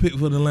overall pick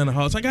for the Atlanta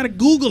Hawks. I gotta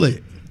Google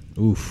it.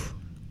 Oof.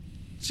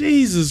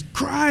 Jesus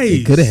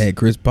Christ. Could have had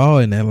Chris Paul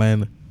in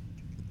Atlanta.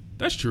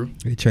 That's true.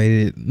 They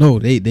traded. No,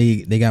 they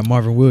got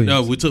Marvin Williams.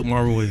 No, we took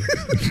Marvin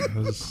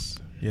Williams.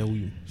 Yeah,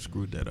 we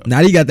screwed that up.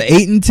 Now they got the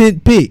 8 and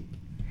 10th pick.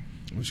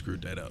 We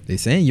screwed that up. They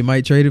saying you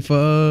might trade it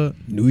for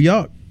New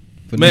York.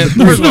 For Man,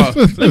 number first of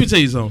all, let me tell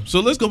you something.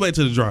 So let's go back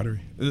to the lottery.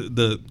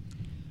 The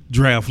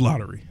draft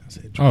lottery. I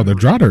said Oh, the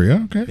Drawdery.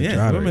 Yeah, okay. Yeah,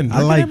 Drawdery. women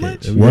I like like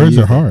that it. much? Words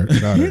are hard.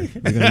 Drawdery.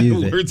 We're gonna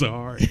use that. Words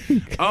are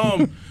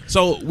hard.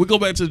 So we go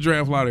back to the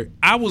draft lottery.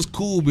 I was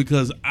cool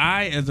because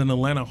I, as an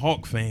Atlanta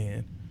Hawk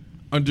fan,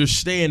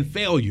 understand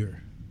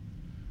failure.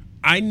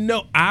 I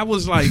know I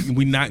was like,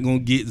 we're not gonna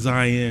get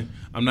Zion.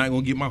 I'm not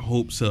gonna get my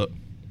hopes up.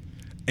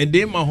 And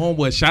then my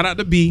homeboy, shout out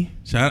to B,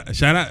 shout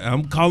out,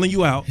 I'm calling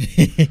you out.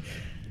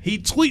 He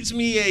tweets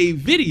me a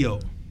video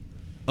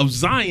of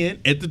Zion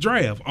at the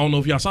draft. I don't know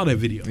if y'all saw that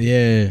video.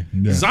 Yeah.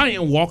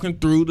 Zion walking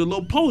through the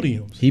little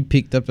podiums. He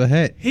picked up the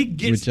hat. He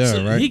gets with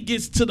y'all, right? He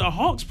gets to the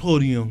Hawks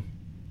podium.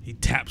 He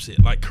taps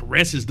it, like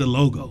caresses the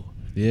logo.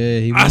 Yeah,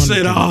 he I wanted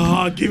said, to.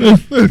 "Oh, give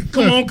it,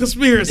 come on,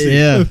 conspiracy."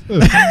 Yeah.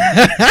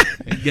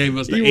 He gave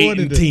us the He 8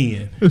 wanted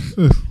and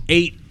 10.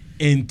 8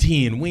 and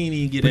 10. We ain't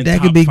even get But in that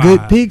top could be 5.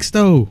 good picks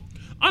though.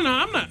 Oh no,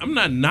 I'm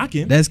not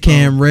knocking. That's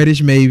Cam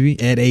Reddish maybe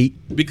at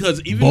 8.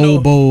 because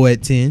even Bowl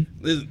at 10.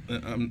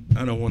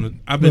 I don't want to.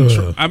 I've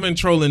been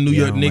trolling New Yeah, I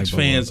York don't Knicks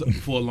like fans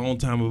for a long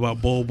time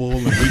about Bol,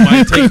 and we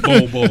might take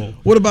Bol.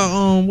 What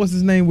about what's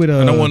his name with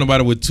I don't want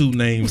nobody with 2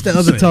 names. what's the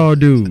other tall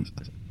dude?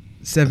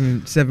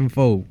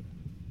 7'4".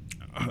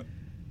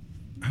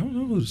 I don't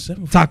know who's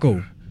 7.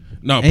 Taco.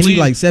 No, Ain't please. he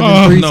like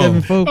 7'3",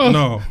 no. 7'4"?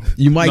 No,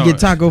 You might No. get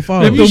Taco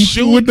Fall. If you With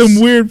shoots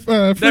them weird free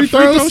that free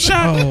throws. throw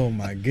shot. Oh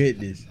my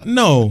goodness.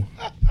 No,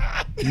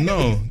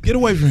 get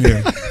away from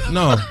here.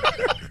 No,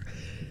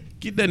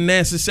 get that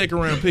nasty second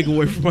round pick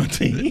away from my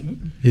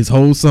team. His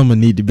whole summer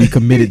need to be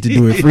committed to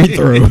doing free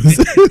throws.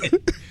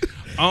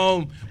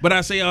 But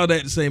I say all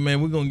that to say,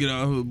 man, we're gonna get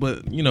out.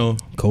 But you know,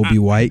 Kobe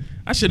White.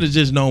 I should have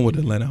just known with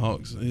the Atlanta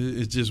Hawks.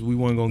 It's just we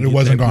weren't gonna. It get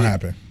wasn't that gonna good.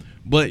 happen.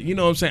 But you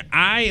know what I'm saying?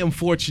 I am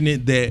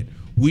fortunate that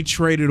we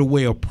traded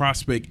away a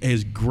prospect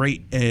as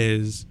great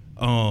as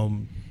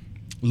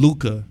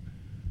Luka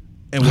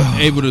and were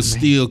able to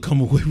still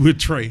come away with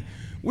Trey.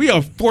 We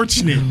are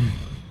fortunate.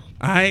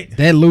 All right?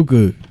 That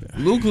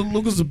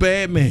Luka's a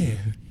bad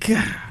man.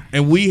 God.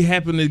 And we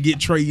happen to get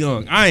Trey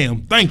Young. I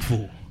am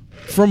thankful.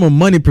 From a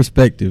money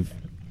perspective,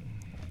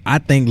 I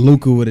think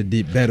Luka would have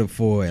did better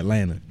for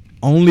Atlanta.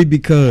 Only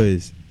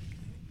because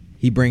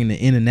he bringing the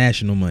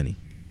international money.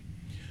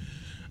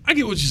 I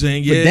get what you're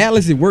saying. For Yeah.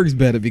 Dallas, it works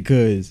better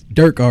because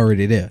Dirk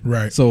already there.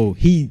 Right. So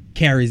he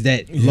carries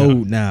that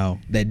load now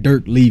that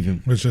Dirk leave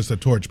him. It's just a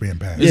torch being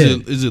passed. Yeah.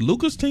 Is it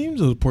Luka's team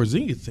or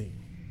Porzingis' team?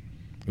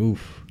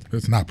 Oof.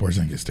 It's not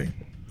Porzingis' team.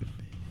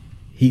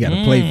 He got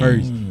to play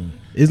first.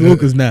 It's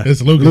Luka's now.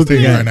 It's Luka's Luka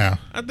team got right it. now.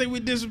 I think we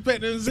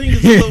disrespecting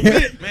Zingas a little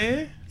bit,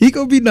 man. He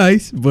gonna be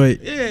nice,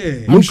 but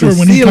Yeah. I'm sure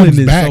when he ceiling comes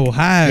is back, so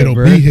high, it'll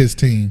bruh. be his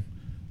team.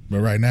 But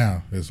right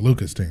now, it's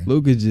Luka's team.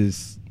 Luka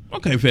just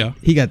Okay, fair.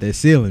 he got that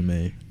ceiling,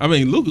 man. I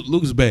mean,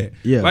 Luka's bad.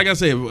 Yeah. Like I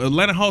said,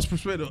 Atlanta Hawks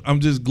perspective,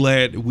 I'm just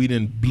glad we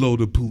didn't blow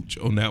the pooch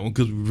on that one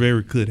because we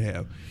very could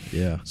have.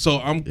 Yeah. So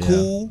I'm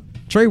cool.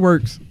 Trey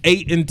works.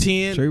 8 and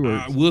 10. Trey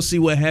works. We'll see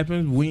what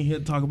happens. We ain't here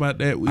to talk about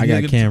that. I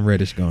got Cam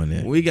Reddish going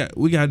there. We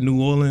got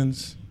New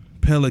Orleans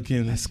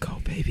Pelicans. Let's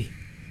go, baby.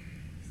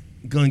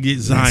 Gonna get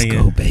Let's Zion.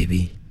 go,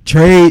 baby.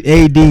 Trade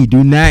AD.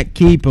 Do not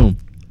keep him.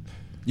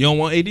 You don't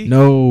want AD?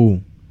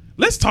 No.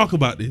 Let's talk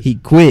about this. He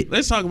quit.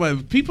 Let's talk about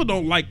it. People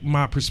don't like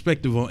my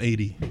perspective on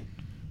AD.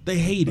 They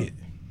hate it.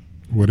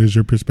 What is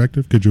your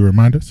perspective? Could you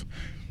remind us?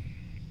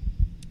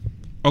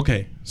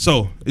 Okay,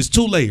 so it's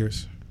 2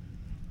 layers.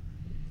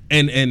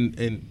 And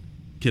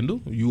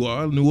Kendall, you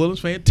are a New Orleans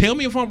fan. Tell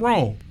me if I'm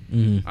wrong.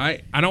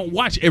 I don't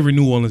watch every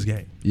New Orleans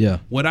game. Yeah.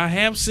 What I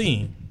have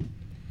seen,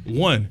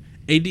 1,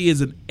 AD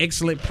is an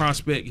excellent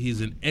prospect.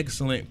 He's an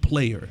excellent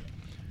player.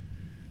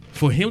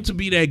 For him to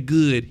be that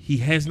good, he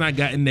has not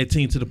gotten that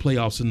team to the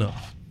playoffs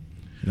enough.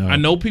 No. I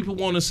know people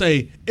want to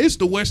say it's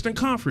the Western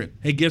Conference.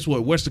 Hey, guess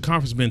what? Western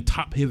Conference has been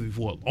top heavy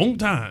for a long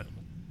time.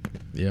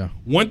 Yeah.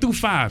 1 through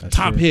 5,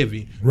 top true.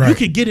 heavy. Right. You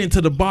can get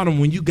into the bottom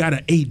when you got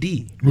an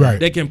AD Right.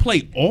 that can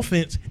play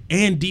offense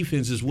and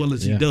defense as well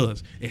as he Yeah.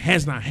 does. It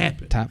has not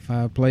happened. Top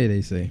 5 play,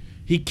 they say.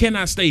 He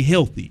cannot stay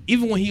healthy.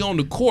 Even when he on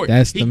the court,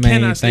 That's he the main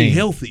cannot stay thing.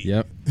 healthy.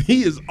 Yep.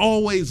 He is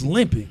always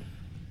limping.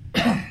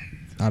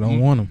 I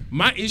don't want him.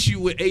 My issue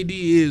with AD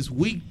is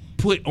we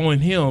put on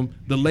him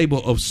the label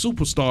of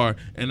superstar,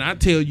 and I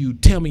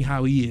tell me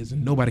how he is,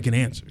 and nobody can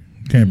answer.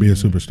 Can't be a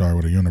superstar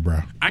with a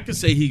unibrow. I can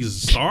say he's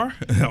a star.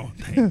 Oh,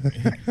 dang.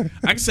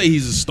 I can say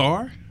he's a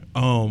star.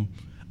 I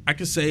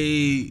can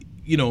say,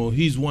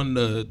 he's one of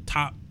the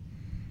top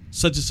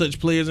such and such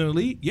players in the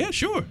league. Yeah,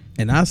 sure.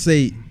 And I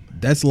say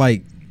that's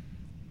like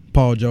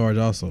Paul George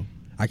also.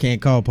 I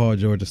can't call Paul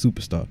George a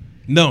superstar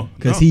No.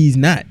 because no. he's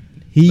not.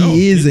 He No, is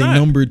he's a not.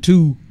 number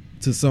 2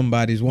 to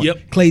somebody's 1.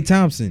 Yep. Klay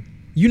Thompson,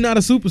 you're not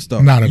a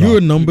superstar. Not at You're all.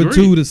 a number Agreed.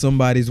 2 to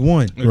somebody's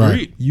 1. Agreed.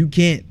 Right. You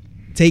can't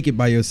take it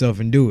by yourself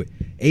and do it.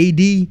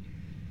 AD,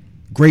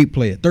 great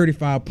player,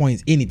 35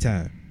 points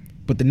anytime.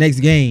 But the next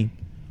game,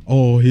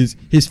 his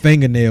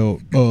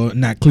fingernail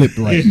not clipped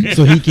right,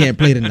 so he can't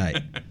play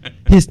tonight.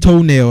 His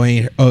toenail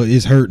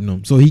is hurting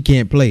him, so he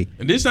can't play.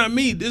 And this not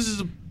me. This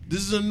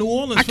is a New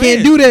Orleans I fan.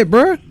 can't do that,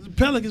 bro. This is a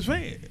Pelicans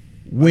fan.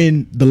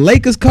 When the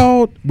Lakers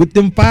called with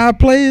them 5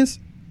 players,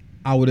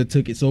 I would have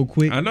took it so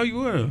quick. I know you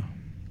will.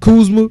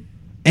 Kuzma,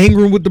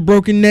 Ingram with the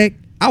broken neck.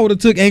 I would have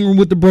took Ingram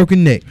with the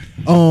broken neck.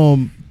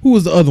 Who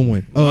was the other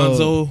one?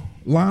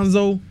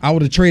 Lonzo. I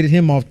would have traded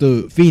him off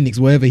to Phoenix,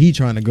 wherever he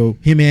trying to go.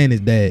 Him and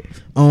his dad.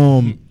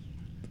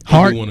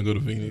 Hart. You want to go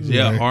to Phoenix?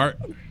 Yeah, Right. Hart.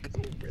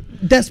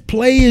 That's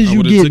players I you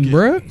would've getting, took it.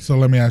 bruh. So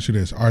let me ask you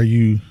this: Are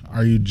you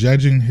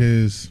judging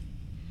his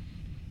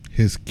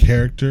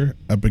character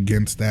up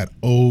against that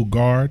old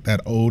guard,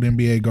 that old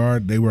NBA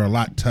guard? They were a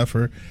lot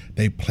tougher.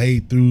 They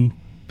played through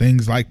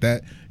things like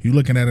that. You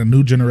looking at a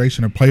new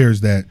generation of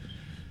players that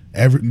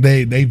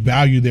they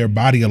value their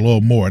body a little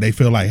more. They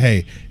feel like,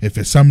 hey, if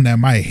it's something that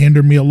might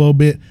hinder me a little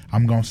bit,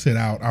 I'm gonna sit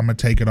out. I'm gonna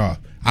take it off.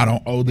 I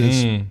don't owe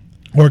this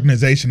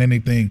organization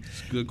anything.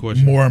 Good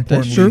question. More That's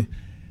importantly, true.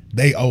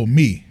 they owe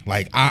me.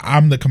 Like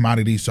I'm the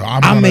commodity, so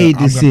I made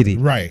this city.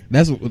 Right.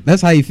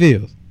 That's how he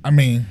feels. I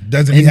mean,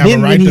 doesn't he have a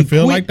right to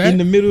feel like that? in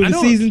the middle of the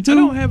season I too?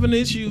 don't have an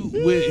issue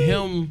with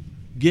him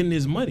getting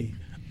his money.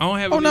 I don't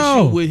have an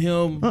no. issue with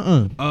him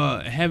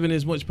having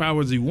as much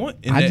power as he want.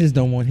 I just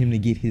don't want him to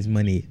get his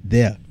money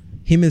there.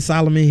 Him and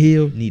Solomon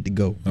Hill need to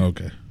go.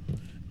 Okay.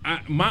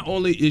 My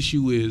only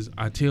issue is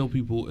I tell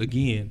people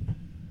again,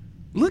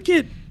 look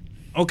at,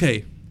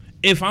 okay,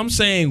 if I'm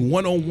saying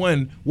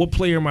 1-on-1, what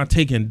player am I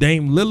taking,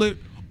 Dame Lillard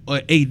or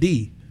AD?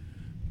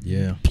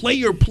 Yeah.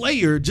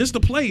 Player, just a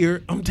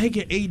player, I'm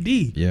taking AD.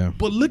 Yeah.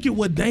 But look at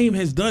what Dame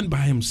has done by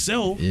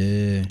himself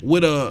Yeah.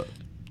 with a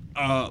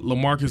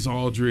LaMarcus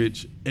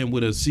Aldridge and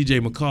with a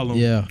CJ McCollum.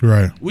 Yeah.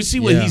 Right. We see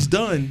what Yeah. he's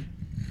done.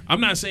 I'm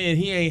not saying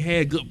he ain't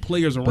had good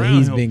players around But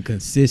he's him, been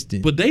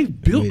consistent. but they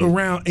built with-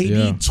 around AD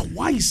yeah.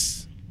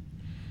 twice.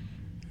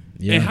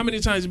 yeah. And how many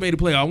times he made a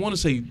play? I want to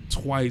say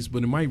twice,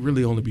 but it might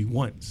really only be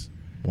once.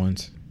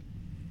 Once.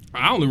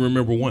 I only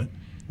remember one.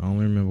 I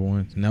only remember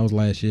once. And that was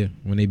last year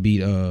when they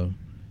beat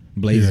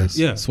Blazers.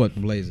 Yeah. Swept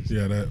the Blazers.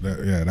 Yeah,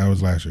 that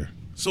was last year.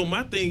 So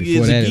my thing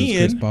Before is, that, it was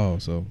Chris again, Paul.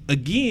 So I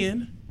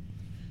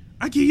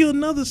give you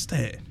another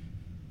stat.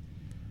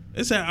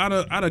 It's that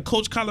out of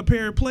Coach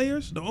Calipari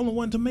players, the only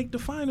one to make the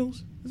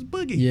finals is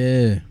Boogie.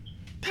 yeah,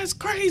 That's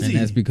crazy. and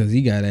that's because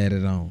he got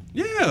added on.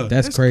 yeah,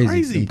 that's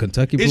crazy. Them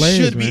Kentucky it players,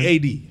 should be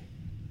AD.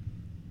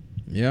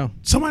 Yeah,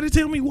 Somebody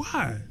tell me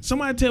why.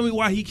 Somebody tell me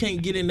why he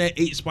can't get in that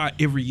 8 spot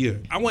every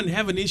year. I wouldn't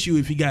have an issue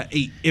if he got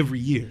 8 every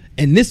year.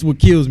 and this is what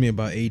kills me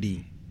about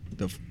AD.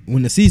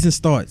 When the season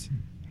starts,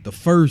 the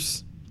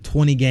first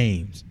 20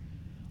 games,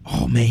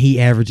 oh man,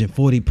 he averaging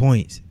 40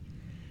 points,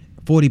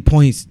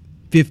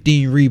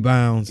 15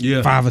 rebounds,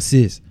 Yeah. 5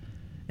 assists,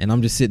 and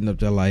I'm just sitting up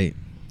there like,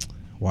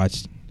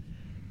 watch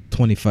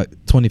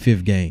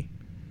 25th game,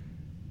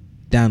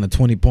 down to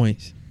 20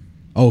 points.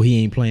 Oh,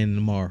 he ain't playing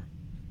tomorrow.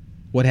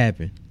 What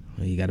happened?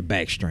 Oh, he got a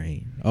back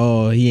strain.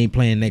 Oh, he ain't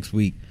playing next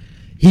week.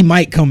 He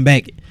might come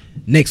back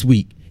next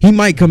week. He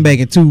might come back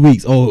in 2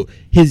 weeks. Oh,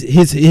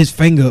 his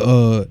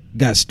finger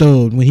got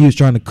stubbed when he was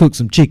trying to cook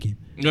some chicken.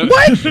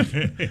 What?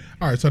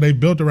 All right, so they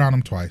built around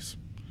him twice.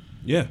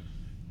 Yeah.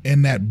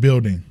 In that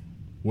building,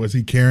 was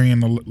he carrying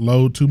the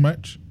load too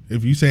much?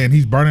 If you saying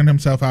he's burning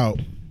himself out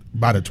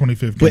by the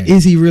 25th But game,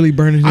 is he really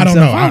burning I himself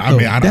don't know. out? I mean,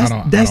 though? I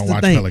don't That's the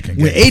watch thing. Pelican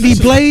When games.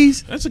 AD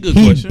plays, That's a good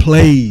he question.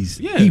 plays.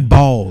 Yeah. He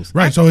balls.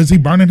 right? So is he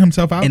burning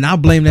himself out? And I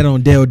blame that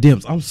on Dale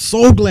Demps. I'm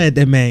so glad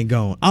that man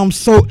gone.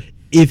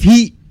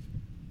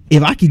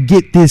 If I could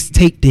get this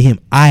tape to him,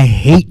 I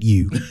hate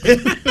you.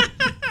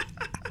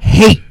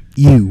 Hate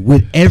you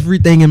with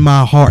everything in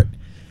my heart.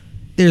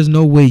 There's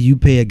no way you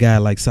pay a guy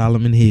like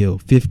Solomon Hill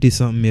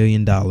 $50-something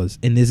million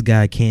and this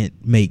guy can't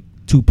make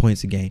 2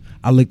 points a game.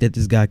 I looked at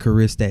this guy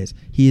career stats.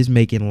 He is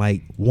making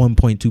like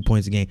 1.2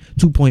 points a game,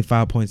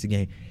 2.5 points a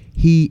game.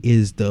 He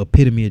is the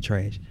epitome of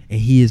trash, and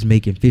he is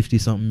making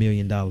 $50-something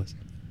million.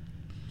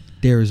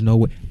 There is no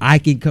way I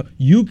can come.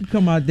 You can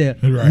come out there.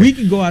 Right. We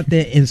can go out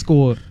there and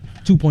score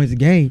 2 points a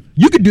game.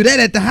 You could do that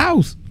at the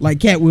house, like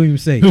Cat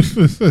Williams say,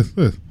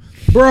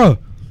 bruh.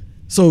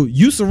 So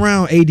you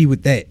surround AD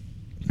with that.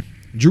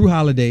 Drew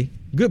Holiday,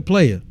 good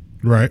player,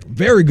 right.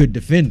 very good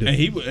defender. And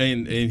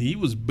he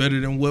was better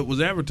than what was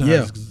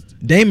advertised. Yeah,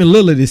 Damian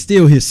Lillard is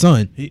still his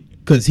son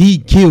because he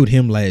killed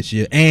him last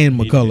year, and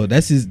McCullough.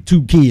 That's his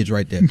 2 kids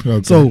right there.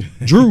 Okay. So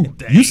Drew,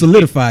 you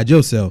solidified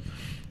yourself.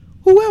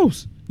 Who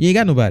else? You ain't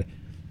got nobody.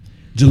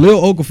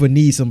 Jahlil Okafor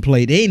needs some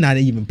play. They ain't not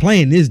even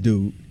playing this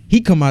dude. He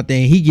come out there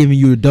and he giving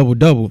you a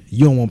double-double.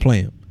 You don't want to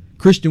play him.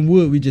 Christian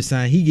Wood, we just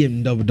signed. He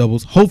giving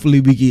double-doubles. Hopefully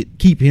we get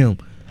keep him.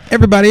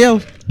 Everybody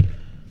else,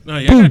 No,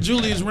 yeah, I got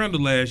Julius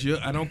Randle last year.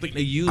 I don't think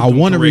they used I him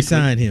want to correctly.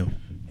 resign him.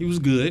 He was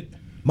good.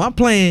 My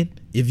plan,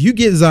 if you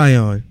get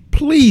Zion,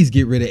 please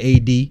get rid of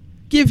AD.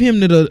 Give him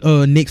to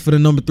the Knicks for the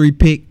number 3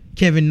 pick.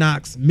 Kevin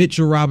Knox,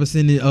 Mitchell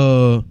Robinson,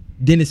 and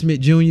Dennis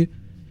Smith Jr.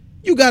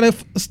 You got a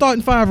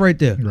starting 5 right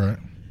there. Right.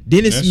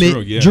 Dennis That's Smith,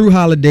 true, yeah. Drew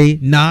Holiday,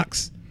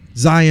 Knox,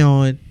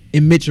 Zion,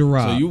 and Mitchell So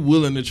Rob. you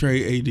willing to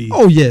trade AD?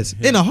 Oh yes,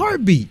 in a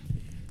heartbeat.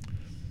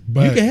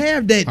 But You can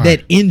have that all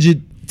right.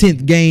 injured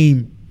 10th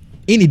game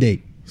any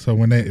day. So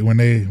when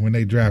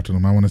they drafted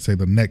him, I want to say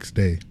the next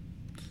day,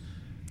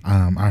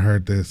 I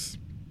heard this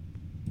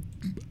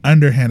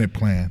underhanded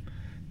plan.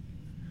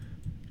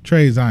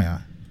 Trade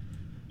Zion.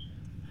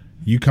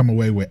 You come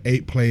away with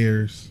 8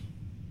 players,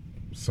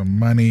 some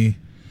money.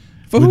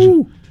 For Would who?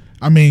 you-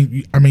 I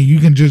mean, you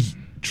can just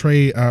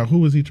trade. Who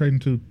was he trading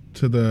to?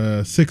 To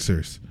the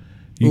Sixers.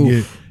 You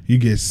Oof.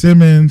 get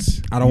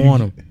Simmons. I don't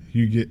want him.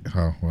 You get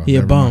well. He a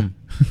never bum.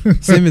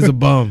 mind. Simmons a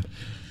bum.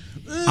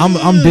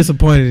 I'm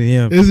disappointed in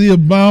him. Is he a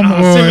bum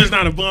or Simmons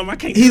not a bum. I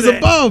can't. He's do a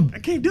that. bum. I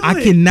can't do it.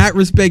 I cannot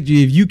respect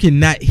you if you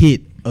cannot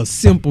hit a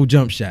simple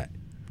jump shot.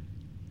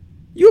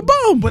 You a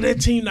bum. But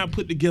that team not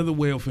put together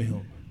well for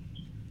him.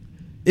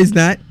 It's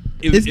not.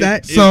 If- It's if- not.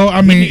 if- so?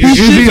 I mean, He is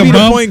should he be a the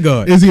bum? point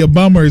guard. Is he a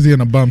bum or is he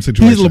in a bum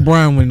situation? He's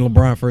LeBron when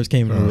LeBron first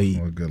came in the league.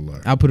 Well, good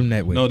luck. I'll put him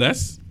that way. No,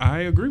 I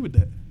agree with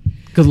that.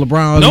 Because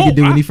LeBron, all he could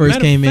do when he first matter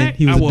of came in, fact,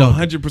 he was I a will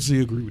dunker.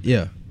 100% agree with that.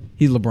 Yeah,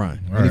 he's LeBron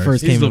when Right. he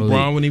first He's came in the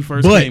LeBron league. when he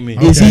first But came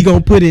in. is Okay. he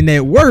gonna put in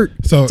that work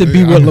So, to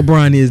be I what mean-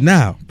 LeBron is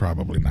now?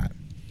 Probably not.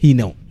 He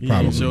don't. He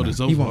Probably ain't showed not. it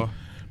so He far. won't.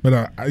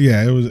 But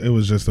yeah, it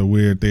was just a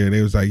weird thing.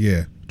 They was like,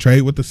 yeah,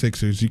 trade with the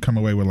Sixers. You come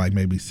away with like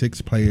maybe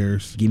 6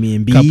 players. Give me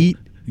Couple- Embiid.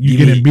 You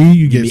Give get me- Embiid.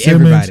 You give get me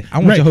Simmons. everybody. I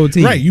want right, your whole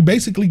team. Right. You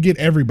basically get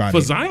everybody.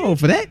 For Zion, Oh,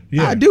 for that,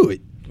 Yeah. I do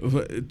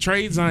it.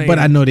 trade Zion. But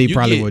I know they you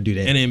probably get won't do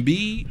that. And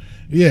Embiid,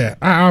 Yeah,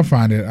 I'll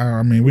find it.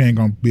 I mean, we ain't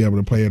gonna be able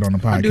to play it on the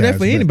podcast. I do that for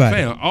but- anybody.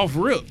 fam, off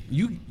rip.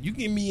 You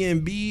give me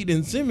Embiid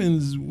and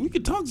Simmons, we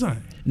could talk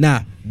Zion.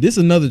 Now, this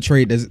another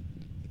trade that's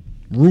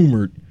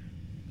rumored.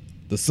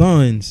 The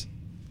Suns,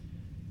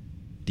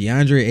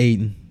 DeAndre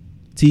Ayton,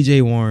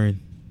 T.J. Warren,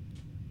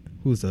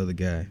 who's the other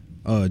guy?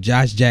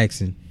 Josh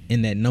Jackson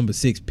in that number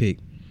 6 pick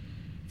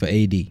for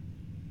AD.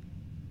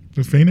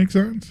 The Phoenix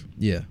Suns.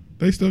 Yeah,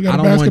 They still got I a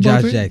don't want basketball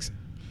Josh team? Jackson.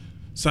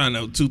 Sign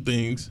out 2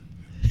 things.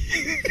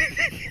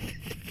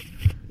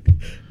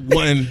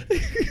 One,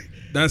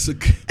 that's a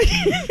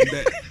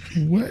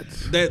What?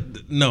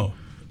 no.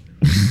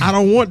 I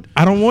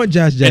don't want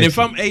Josh Jackson. And if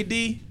I'm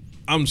AD,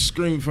 I'm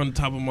screaming from the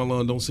top of my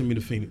lungs, don't send me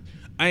to Phoenix.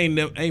 I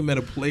ain't met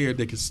a player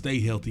that can stay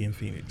healthy in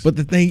Phoenix. but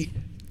the thing,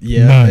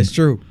 yeah, None. that's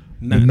true.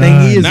 Not, The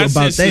thing is not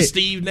about since the that.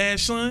 Steve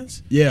Nash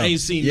Suns. Yeah, I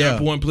ain't seen yeah.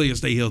 not one player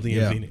stay healthy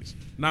Yeah. in Phoenix.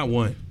 Not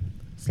one.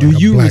 It's Do like a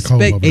you black hole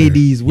respect over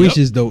there. AD's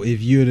wishes though? If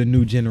you're the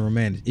new general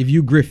manager, if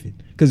you Griffin,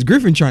 because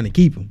Griffin trying to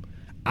keep him,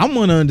 I'm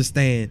gonna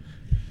understand.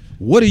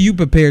 What are you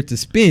prepared to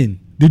spend?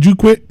 Did you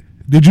quit?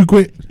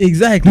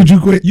 Exactly. Did you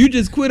quit? You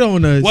just quit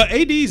on us. Well,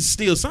 AD's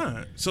still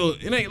signed, so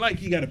it ain't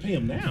like you got to pay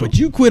him now. But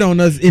you quit on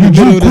us in the Did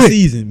you middle of the quit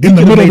season. in We the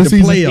could've middle of made the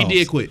season? playoffs. he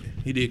did quit.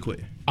 He did quit.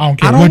 I don't I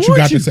care don't what you want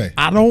got to say.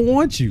 I don't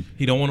want you.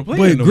 He don't want to play.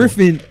 But there no more.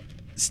 Griffin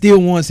still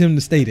wants him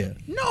to stay there.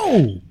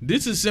 No.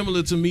 This is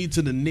similar to me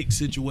to the Knicks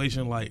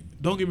situation. Like,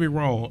 don't get me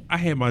wrong, I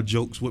had my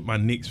jokes with my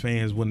Knicks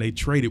fans when they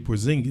traded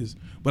Porzingis,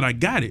 but I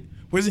got it.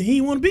 Porzingis, he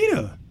didn't want to be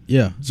there.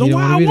 Yeah. So he don't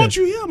why wanna I be want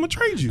there. you here? I'm gonna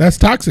trade you. That's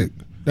toxic.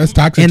 That's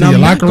toxic And to your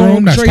I'm not locker gonna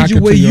room. That's trade toxic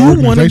you where to your you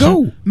wanna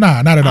organization. go.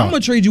 Nah, not at all. I'm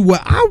gonna trade you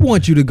where I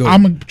want you to go.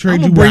 I'm gonna trade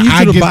I'ma you bring where I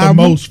to the get the bottom.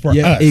 most for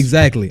Yeah, us.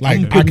 exactly. Like,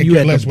 I'm I putting could you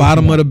care at less the what you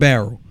bottom of want. the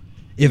barrel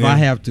if Yeah. I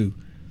have to.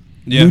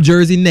 Yeah. New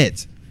Jersey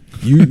Nets.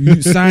 You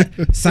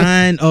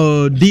sign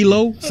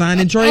D'Lo, sign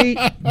and trade.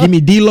 Give me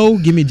D'Lo,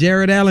 give me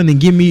Jared Allen, and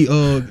give me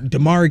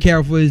DeMar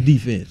Carroll for his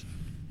defense.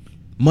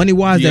 Money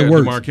wise, Yeah, that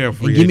works. DeMar Carroll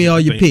free And give me agent, all I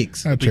your think.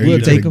 picks. I'll trade We'll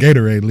you to take the 'em.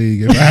 Gatorade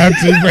League if I have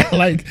to, bro.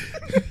 Like,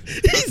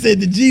 He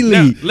said the G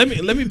Now, League.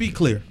 let me be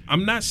clear.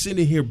 I'm not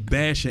sitting here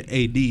bashing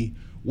AD.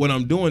 What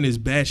I'm doing is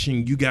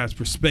bashing you guys'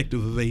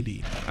 perspective of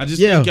AD. I just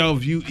Yeah. think y'all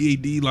view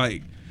AD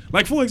like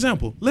for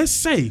example, let's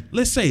say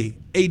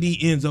AD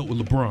ends up with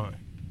LeBron.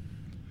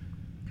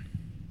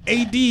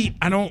 AD,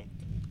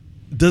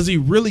 does he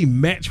really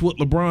match what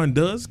LeBron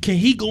does? Can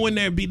he go in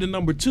there and be the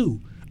number 2?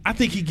 I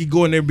think he could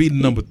go in there and be the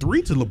number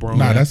 3 to LeBron.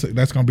 nah,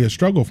 that's gonna be a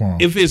struggle for him.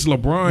 If it's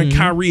LeBron, Mm-hmm.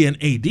 Kyrie, and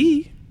AD,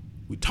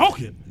 we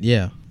talking.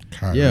 Yeah.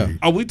 Kyrie. Yeah.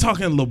 Are we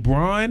talking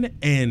LeBron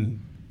and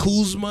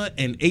Kuzma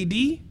and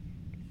AD?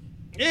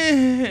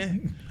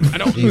 I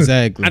don't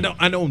Exactly.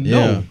 I don't know.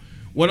 Yeah.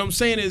 What I'm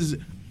saying is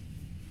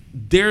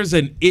there's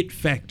an it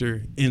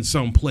factor in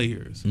some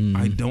players. Mm-hmm.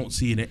 I don't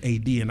see it in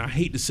AD, and I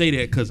hate to say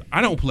that because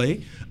I don't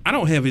play. I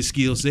don't have his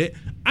skill set.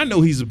 I know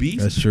he's a beast.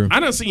 That's true. I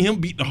done seen him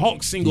beat the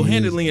Hawks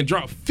single-handedly and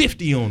drop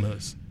 50 on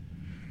us.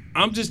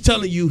 I'm just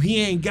telling you, he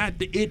ain't got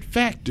the it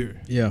factor.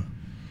 Yeah.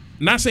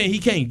 Not saying he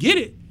can't get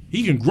it.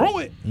 He can grow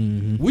it.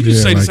 Mm-hmm. We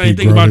used to Yeah, say the like same he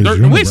thing grow about his Dirk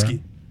and unibrow.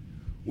 Whiskey.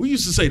 We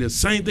used to say the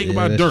same thing Yeah,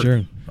 about that's Dirk.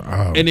 true.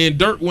 Oh. And then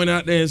Dirk went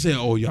out there and said,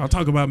 "Oh, y'all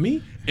talk about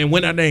me," and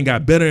went out there and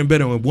got better and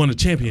better and won a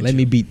championship. Let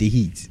me beat the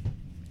Heat.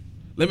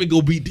 Let me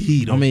go beat the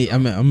Heat. I'm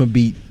gonna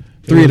beat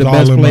It 3 of was the all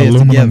best in the players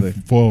aluminum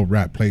together. foil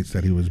wrap plates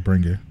that he was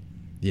bringing.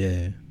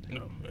 Yeah.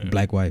 No, yeah.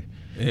 Black wife.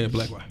 Yeah,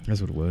 Black White. That's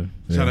what it was.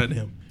 Shout Yeah. out to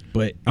him.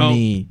 But Oh. I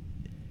mean,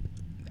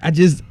 I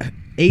just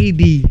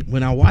AD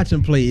when I watch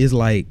him play is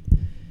like,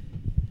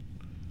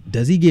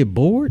 does he get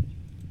bored?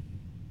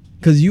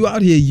 Cause you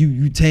out here,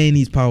 you tearing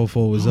these power I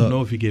forwards don't up,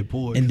 know if he get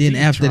bored. and then He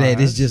after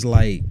that, it's tries. just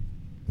like,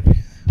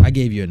 I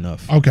gave you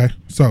enough. Okay,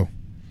 so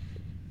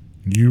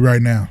you right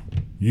now,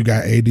 you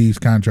got AD's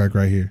contract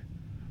right here.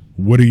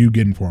 What are you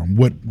getting for him?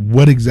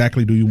 What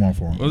exactly do you want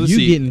for him? Well, let's You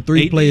see. getting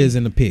 3 AD players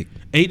in the pick.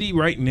 AD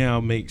right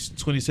now makes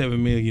 $27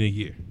 million a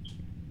year.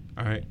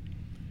 All right.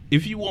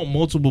 If you want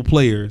multiple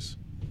players,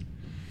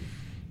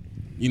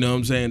 you know what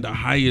I'm saying, the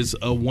highest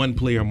a one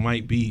player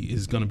might be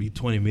is going to be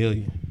 $20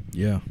 million.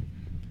 Yeah,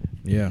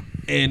 yeah.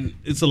 And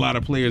it's a lot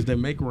of players that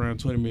make around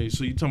 $20 million.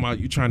 So you're talking about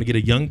you trying to get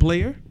a young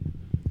player?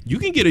 You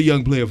can get a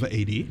young player for AD.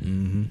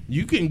 Mm-hmm.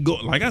 You can go,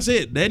 like I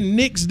said, that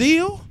Knicks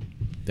deal.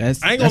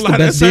 That's I ain't gonna the lie,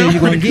 best that deal sound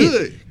you're gonna pretty get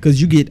good.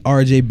 because you get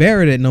RJ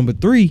Barrett at number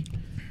 3.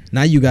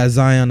 Now you got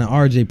Zion and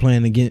RJ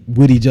playing again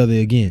with each other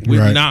again. With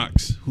Right.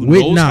 Knox, who With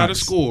knows how to Knox,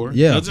 score,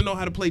 yeah. doesn't know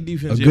how to play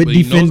defense. A yet, good but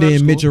he knows defender how to in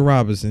score. Mitchell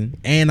Robinson,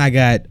 and I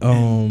got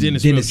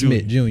Dennis Dennis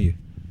Smith Smith Jr.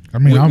 I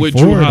mean, With- I'm with for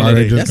Drew it. Are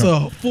Holiday. they just That's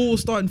gonna, a full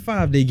starting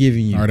 5 they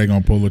giving you. are they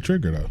gonna pull the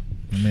trigger though?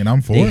 I mean,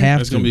 I'm for They it. have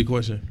That's to. gonna be a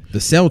question The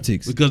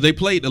Celtics. because they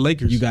played the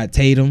Lakers. You got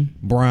Tatum,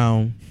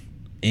 Brown,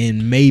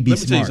 and maybe Let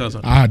me tell you Smart.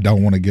 something. I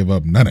don't want to give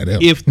up none of them.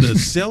 If the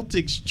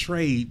Celtics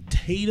trade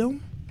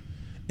Tatum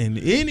and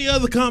any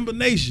other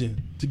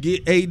combination to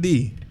get AD,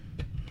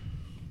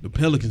 the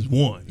Pelicans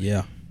won.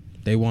 Yeah,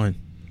 they won.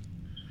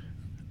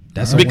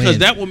 That's a Because win.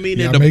 that would mean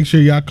y'all that make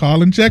sure y'all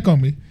call and check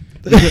on me.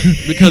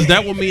 because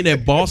that would mean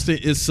that Boston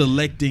is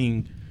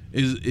selecting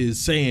is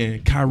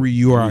saying Kyrie,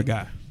 you are our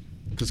guy.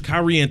 Because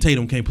Kyrie and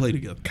Tatum can't play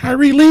together.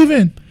 Kyrie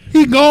leaving.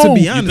 He gone. To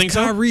be honest, think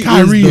so? Kyrie is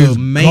the is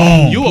main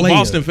gone. You a player.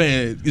 Boston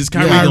fan? Is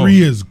Kyrie Kyrie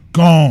gone? is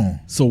gone.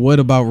 So what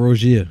about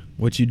Rozier?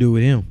 What you do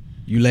with him?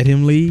 You let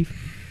him leave?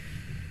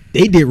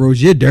 They did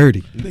Rozier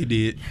dirty. They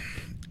did.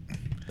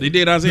 They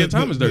did Isaiah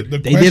Thomas dirty.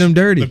 They did him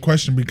dirty. The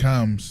question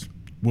becomes,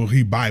 will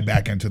he buy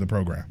back into the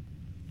program?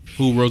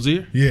 Who,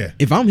 Rozier? Yeah.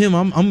 If I'm him,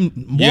 I'm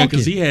walking. Yeah,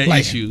 because he had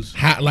Like issues.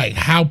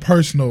 how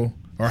personal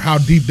or how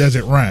deep does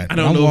it run? I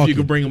don't I'm know if walking. you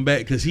can bring him back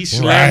because he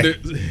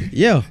slandered.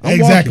 Yeah, I'm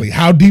Exactly. walking.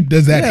 How deep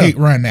does that Yeah. hate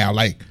run now?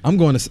 Like, I'm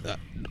going to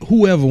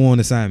whoever want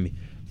to sign me.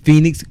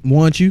 Phoenix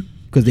wants you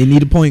because they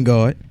need a point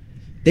guard.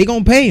 They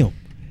gonna pay him.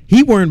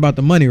 He worrying about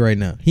the money right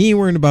now. He ain't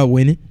worrying about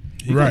winning.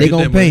 Right. They Get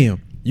gonna that pay money.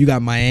 him. You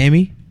got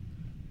Miami.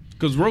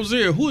 Because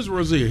Rozier, who is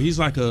Rozier? He's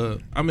like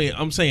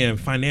I'm saying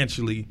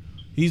financially,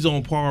 he's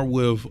on par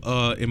with,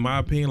 in my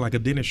opinion, like a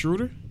Dennis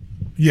Schroeder.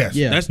 yes.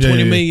 Yeah. That's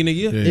 $20 million a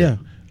year. Yeah.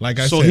 Like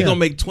I So said, he's going to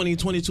make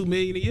 $22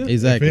 million a year? if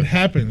Exactly. it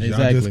happens, y'all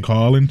Exactly. just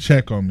call and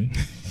check on me.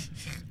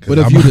 But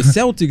if you're the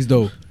Celtics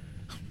though,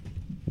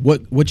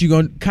 what you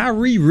gonna?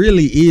 Kyrie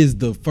really is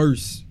the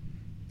first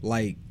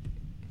like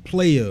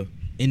player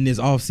in this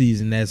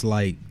offseason that's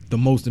like the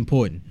most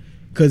important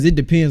because it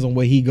depends on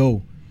where he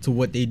go to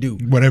what they do.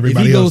 What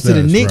everybody if he goes else to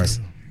the does, Knicks,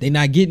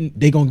 right.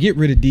 they gonna get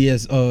rid of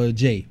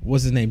DSJ.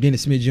 What's his name?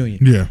 Dennis Smith Jr.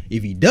 Yeah.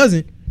 If he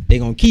doesn't, they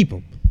gonna keep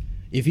him.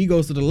 If he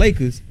goes to the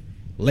Lakers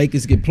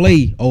get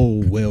play.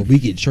 Oh well, we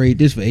could trade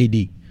this for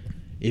AD.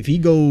 If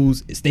he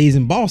stays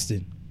in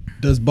Boston,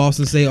 does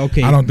Boston say,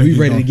 okay, I don't think we he's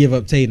ready to gonna- give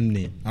up Tatum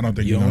then? I don't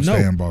think You he's gonna don't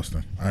stay know. in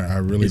Boston. I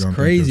really It's don't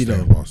crazy, think he'll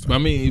stay though. in Boston. But I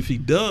mean, if he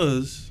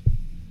does,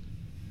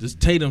 does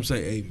Tatum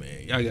say, hey,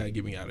 man, y'all got to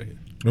get me out of here?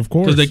 Of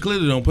course. Because they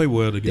clearly don't play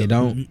well together. They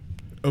don't.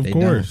 Of they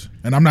course.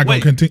 And I'm not going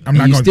Wait. to continue. I'm And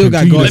not you going to still got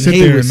continue to Gordon sit there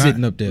Hayward and not.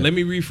 sitting up there. Let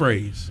me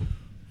rephrase.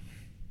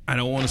 I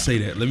don't want to say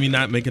that. Let me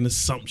not make an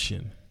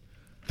assumption.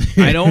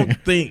 I don't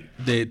think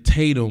that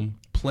Tatum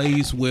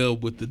plays well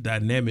with the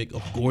dynamic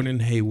of Gordon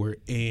Hayward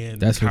and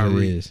That's Kyrie.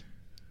 what it is.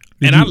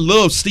 And I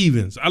love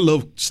Stevens. I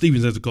love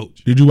Stevens as a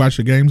coach. Did you watch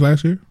the games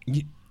last year?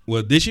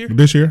 Well, this year,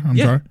 This year? I'm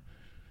Yeah. sorry.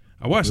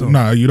 I watched them.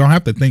 No, you don't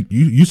have to think.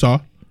 You saw.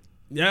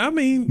 Yeah, I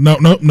mean,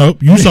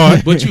 Nope. You saw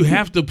it. but you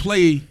have to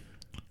play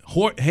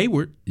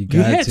Hayward. You You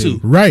got had to. to.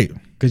 Right.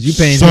 Because you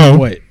paying So- him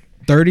what,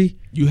 30?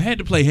 You had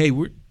to play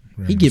Hayward.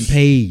 He getting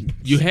paid.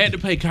 You had to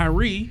pay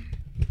Kyrie.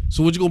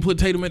 So what you gonna put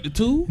Tatum at the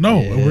 2? No,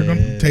 we're Yeah,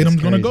 gonna. Tatum's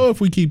that's gonna crazy. go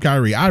if we keep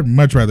Kyrie. I'd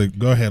much rather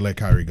go ahead and let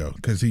Kyrie go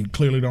because he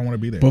clearly don't want to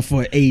be there. But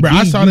for AD, Bro,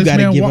 I saw you this got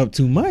to man give walk- up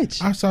too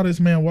much. I saw this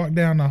man walk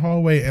down the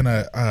hallway in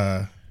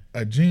a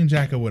jean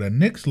jacket with a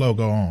Knicks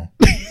logo on,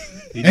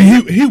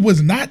 and he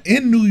was not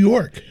in New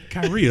York.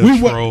 Kyrie a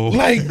We were troll.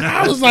 like,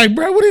 I was like,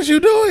 bro, what is you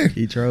doing?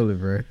 He trolling,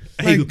 bro.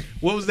 Hey, like-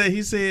 what was that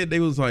he said? They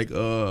was like,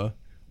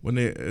 when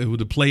they with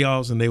the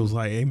playoffs, and they was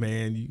like, hey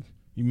man,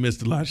 you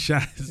missed a lot of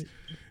shots.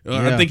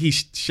 I Yeah. think he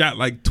shot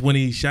like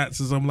 20 shots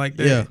or something like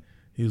that. Yeah.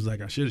 He was like,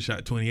 I should have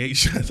shot 28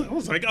 shots. I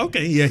was like,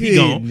 okay, yeah, he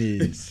gone.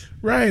 Goodness.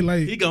 Right,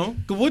 like He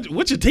gone. 'Cause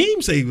what your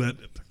team say about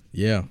it?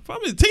 Yeah, If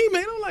I'm his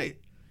teammate, I'm like,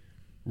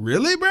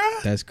 really, bro?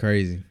 that's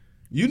crazy.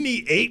 You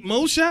need 8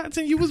 more shots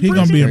and you was he's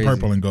gonna Brizzy? be in Crazy.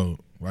 purple and gold.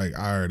 Like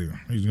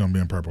he's gonna be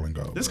in purple and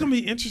gold. That's bro. gonna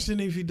be interesting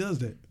if he does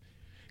that.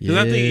 Because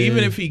I think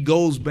even if he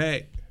goes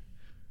back,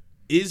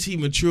 is he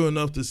mature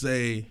enough to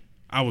say,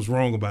 I was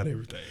wrong about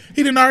everything?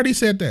 He didn't already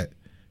said that.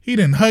 He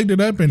didn't hugged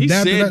it up and He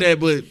dapped it said up. that,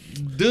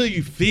 but do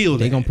you feel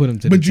They that? gonna put him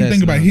to the But test. you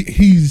think about now.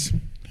 it,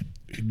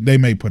 they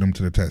may put him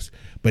to the test,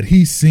 but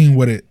he's seen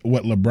what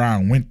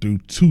LeBron went through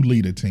to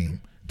lead a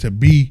team, to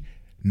be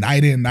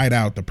night in, night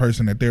out the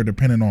person that they're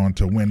depending on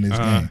to win this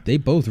game. They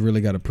both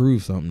really got to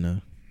prove something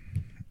now.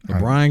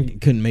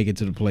 LeBron couldn't make it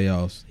to the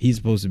playoffs. He's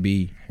supposed to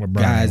be LeBron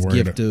God's ain't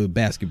worried gift to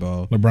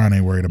basketball. LeBron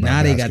ain't worried about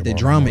Now they got the basketball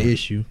drama no more.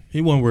 issue.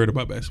 He wasn't worried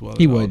about basketball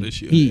He at all wasn't.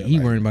 this year. He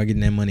worried about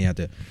getting that money out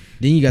there.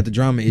 Then you got the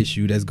drama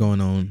issue that's going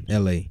on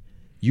in LA.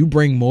 You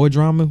bring more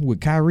drama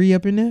with Kyrie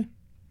up in there?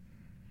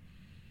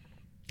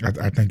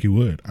 I think he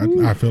would.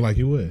 I feel like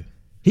he would.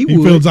 He He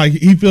would.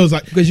 feels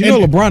like Because you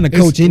know and LeBron the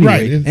it's- coach anyway,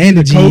 right? It's and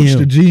the coach, GM.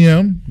 the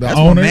GM, the That's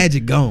owner. why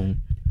Magic gone.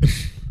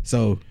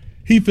 So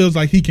He feels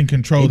like he can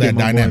control he that did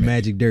my boy dynamic.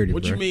 Magic dirty.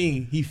 What bro. you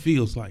mean he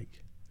feels like?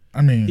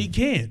 I mean, He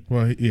can.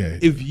 Well, yeah.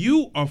 If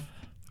you are,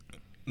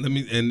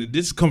 and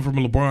this come from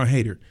a LeBron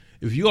hater.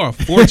 If you are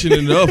fortunate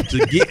enough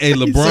to get a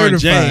LeBron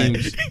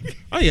James,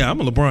 oh yeah,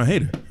 I'm a LeBron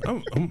hater.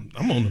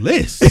 I'm on the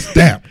list.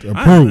 Stamped,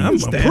 approved. I'm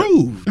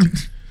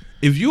approved.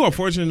 If you are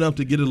fortunate enough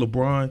to get a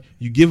LeBron,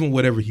 you give him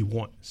whatever he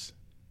wants.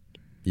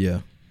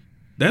 Yeah.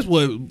 That's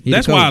why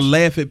I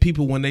laugh at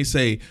people when they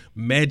say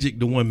Magic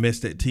the one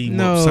messed that team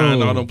up,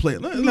 signed all them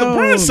players.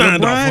 LeBron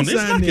signed off on this.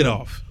 Knock it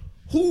off.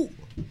 Who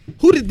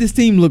did this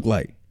team look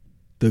like?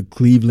 The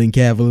Cleveland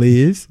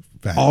Cavaliers.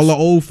 Facts. All the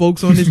old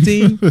folks on this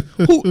team.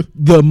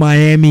 The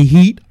Miami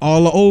Heat.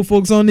 All the old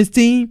folks on this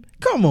team.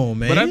 Come on,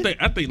 man.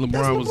 But I think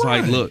LeBron was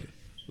like, look,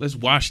 let's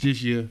watch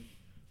this year.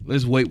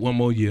 Let's wait one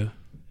more year.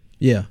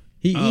 Yeah.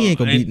 He ain't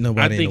gonna beat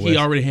nobody. I think in the he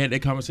West. already had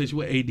that conversation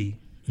with AD.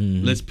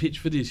 Let's pitch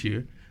for this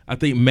year. I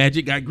think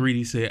Magic got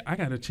greedy, said, I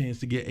got a chance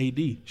to get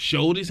AD.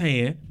 Showed his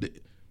hand.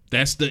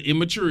 That's the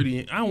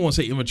immaturity. I don't want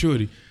to say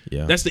immaturity.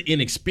 Yeah. That's the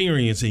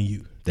inexperience in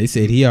you. They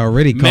said he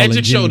already calling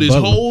Magic Jimmy showed his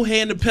Butler. whole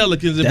hand to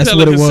Pelicans, and That's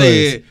what it Pelicans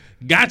was. said,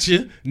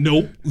 gotcha.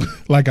 Nope.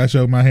 Like I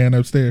showed my hand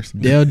upstairs.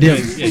 Dale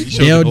Demps. yeah, you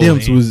showed Dale the whole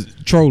Demps hand. was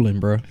trolling,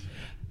 bro.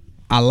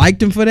 I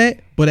liked him for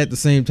that, but at the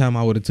same time,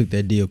 I would have took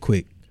that deal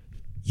quick.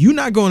 You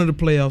not going to the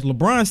playoffs.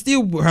 LeBron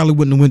still probably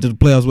wouldn't have went to the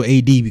playoffs with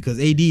AD because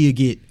AD would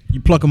get,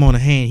 you pluck him on the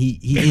hand, he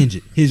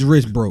injured. His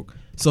wrist broke.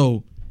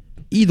 So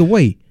either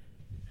way,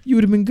 you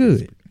would have been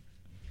good.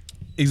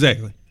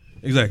 Exactly.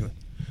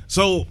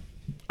 So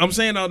I'm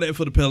saying all that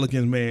for the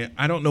Pelicans, man.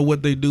 I don't know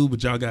what they do,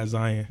 but y'all got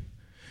Zion.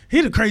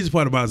 Here's the crazy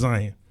part about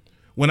Zion.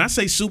 When I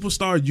say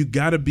superstar, you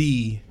got to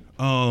be,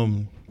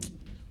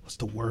 what's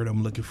the word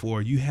I'm looking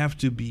for? You have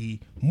to be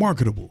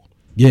marketable.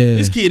 Yeah.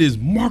 This kid is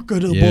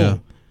marketable. Yeah.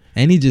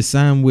 And he just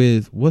signed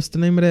with, what's the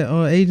name of that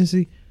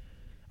agency?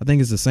 I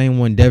think it's the same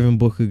one Devin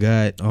Booker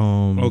got.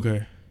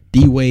 Okay.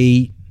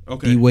 D-Wade.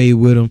 Okay. D-Wade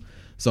with him.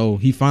 So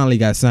he finally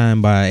got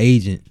signed by an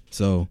agent.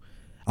 So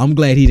I'm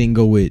glad he didn't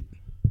go with,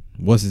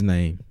 what's his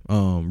name?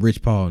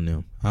 Rich Paul and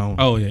them.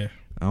 Oh, yeah.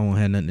 I don't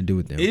have nothing to do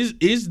with them.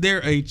 Is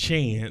there a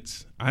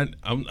chance,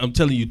 I'm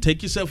telling you,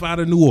 take yourself out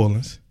of New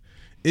Orleans.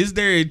 Is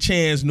there a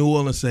chance New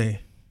Orleans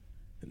say,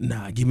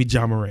 nah, give me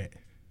Ja Morant?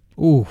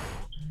 Ooh.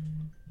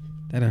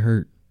 That'll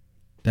hurt.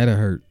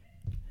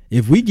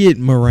 If we get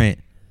Morant,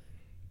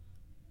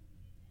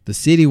 the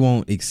city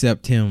won't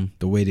accept him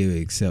the way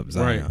they accept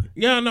Zion. Right.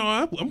 Yeah, no,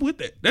 I'm with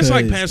that. That's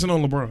like passing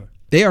on LeBron.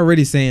 They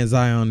already saying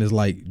Zion is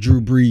like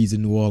Drew Brees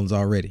in New Orleans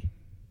already.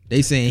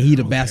 They saying he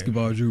the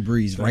basketball Drew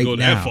Brees Don't right go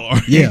now. that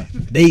far. Yeah.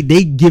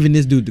 They giving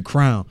this dude the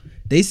crown.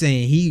 They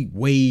saying he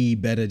way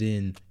better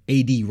than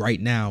AD right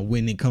now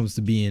when it comes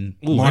to being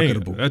Ooh,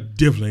 marketable. Man, that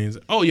definitely is.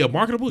 Oh, yeah,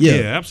 marketable?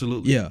 Yeah,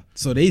 absolutely. Yeah.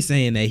 So they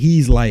saying that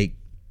he's like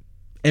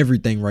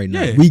everything right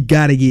now. Yeah. We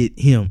gotta get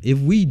him. If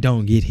we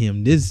don't get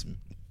him, this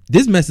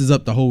messes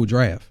up the whole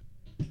draft.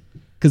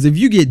 Because if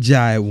you get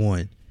Ja at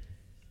 1,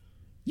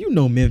 you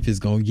know Memphis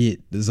gonna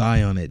get the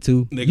Zion at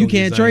 2. They You gonna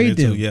can't get Zion trade at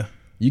them. 2, yeah.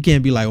 You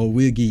can't be like, oh,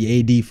 we'll give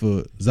you AD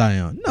for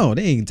Zion. No,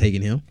 they ain't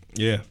taking him.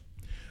 Yeah.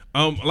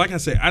 Like I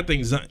said, I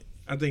think Zion's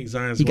He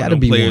one of gotta them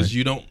be players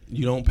one.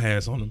 you don't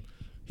pass on him.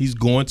 He's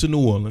going to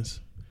New Orleans.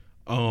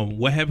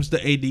 What happens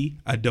to AD?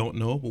 I don't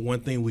know, but one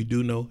thing we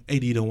do know,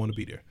 AD don't want to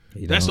be there.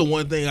 That's the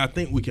one thing I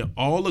think we can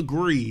all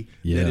agree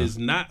that is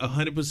not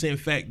 100%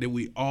 fact that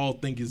we all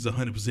think is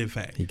 100%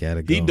 fact. He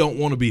gotta go. He don't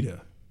want to be there.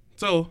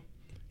 So,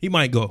 he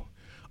might go.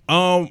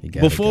 gotta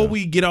Before go.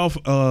 we get off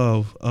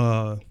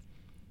of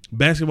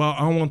basketball,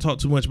 I don't want to talk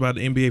too much about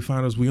the NBA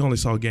Finals. We only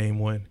saw game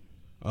 1.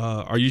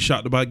 Are you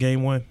shocked about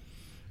game 1?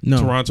 No.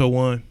 Toronto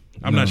won.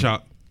 I'm not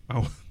shocked.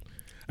 I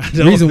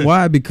The reason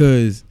why,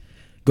 because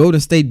Golden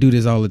State do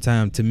this all the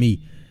time to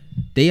me.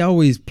 They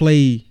always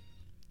play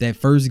that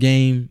first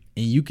game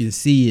and you can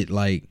see it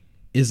like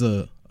it's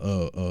a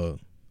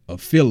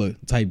filler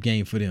type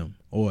game for them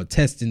or a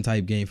testing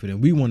type game for them.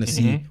 We want to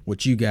see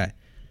what you got.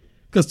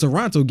 Because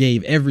Toronto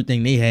gave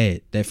everything they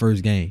had that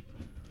first game.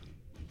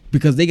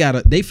 Because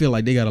they feel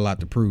like they got a lot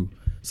to prove.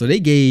 So they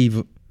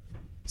gave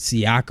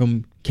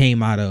Siakam,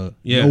 came out of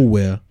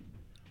nowhere.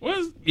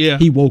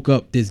 He woke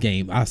up this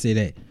game. I'll say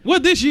that. Well,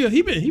 this year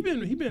he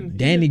been.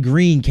 Danny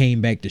Green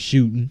came back to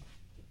shooting.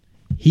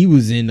 He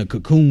was in the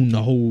cocoon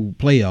the whole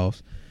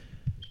playoffs.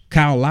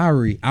 Kyle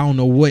Lowry, I don't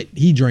know what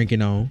he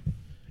drinking on.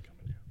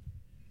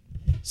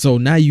 So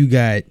now you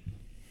got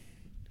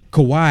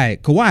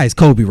Kawhi. Kawhi is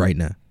Kobe right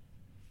now.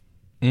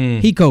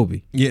 He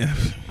Kobe. Yeah,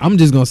 I'm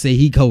just gonna say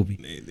he Kobe.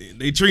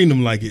 they treat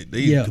him like it.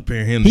 They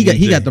compare him. He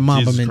to got the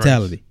Mamba Jesus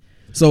mentality.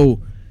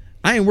 So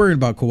I ain't worried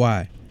about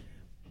Kawhi.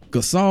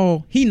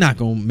 Gasol, he not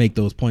gonna make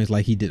those points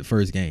like he did the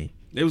first game.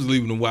 They was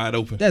leaving him wide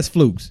open. That's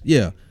flukes.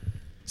 Yeah.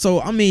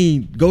 So I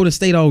mean, Golden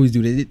State always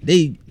do that.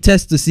 They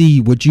test to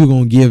see what you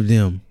gonna give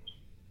them.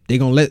 They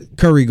gonna let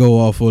Curry go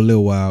off for a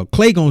little while.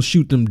 Clay gonna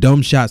shoot them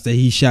dumb shots that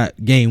he shot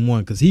game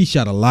 1 because he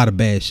shot a lot of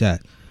bad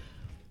shots.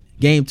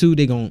 Game 2,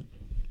 they gonna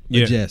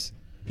adjust.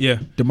 Yeah.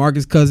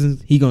 DeMarcus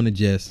Cousins, he gonna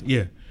adjust.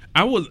 Yeah.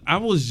 I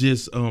was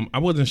just I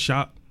wasn't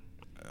shocked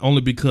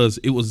only because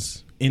it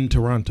was in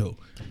Toronto.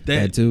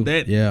 That too.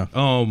 Yeah.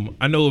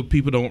 I know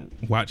people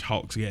don't watch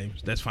Hawks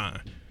games. That's fine.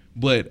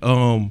 But I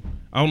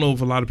don't know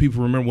if a lot of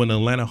people remember when the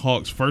Atlanta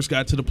Hawks first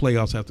got to the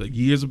playoffs after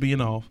years of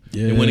being off.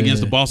 They went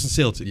against the Boston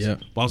Celtics. Yeah.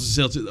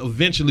 Boston Celtics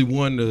eventually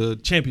won the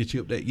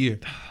championship that year.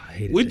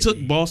 hated We that took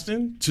game.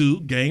 Boston to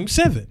Game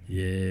 7.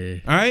 Yeah.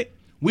 All right?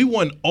 We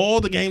won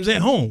all the games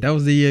at home. That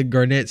was the year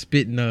Garnett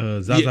spitting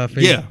Zaza Yeah,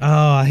 face. yeah. Oh,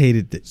 I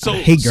hated that. I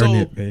hate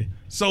Garnett, man.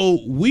 So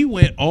we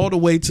went all the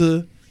way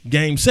to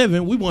Game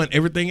 7. We won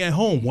everything at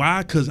home.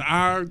 Why? Because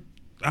our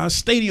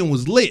stadium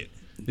was lit.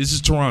 This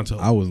is Toronto.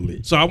 I was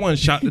lit. So I wasn't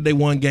shocked that they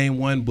won Game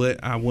 1,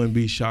 but I wouldn't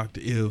be shocked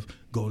if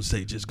Golden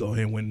State just go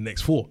ahead and win the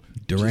next 4.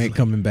 Durant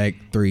coming back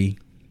 3, think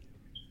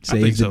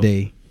saves the so.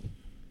 day.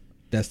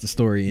 That's the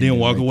story. Then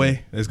walk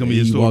away. That's gonna be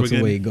his He story. walks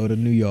away, go to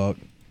New York,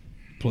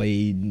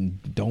 play,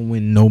 don't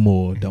win no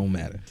more. Don't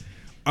matter.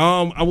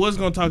 I was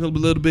gonna talk a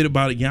little bit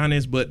about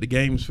Giannis, but the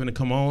game's finna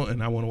come on,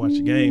 and I want to watch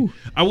the game.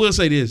 I will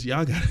say this,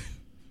 y'all got.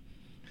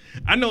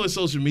 I know it's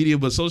social media,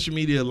 but social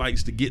media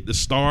likes to get the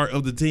star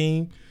of the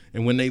team,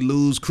 and when they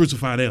lose,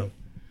 crucify them.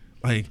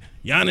 Like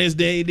Giannis,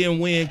 they didn't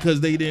win because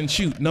they didn't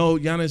shoot. No,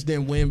 Giannis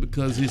didn't win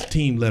because his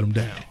team let him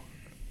down.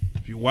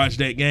 If you watch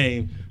that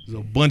game, there's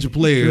a bunch of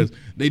players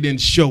they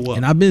didn't show up.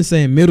 And I've been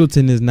saying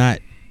Middleton is not.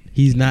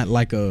 He's not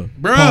like a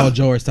Bruh. Paul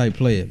George type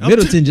player.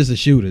 Middleton just a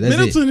shooter. That's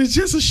Middleton it. is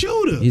just a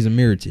shooter. He's a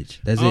Mirotic.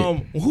 That's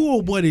it. Who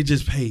old boy they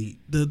just paid?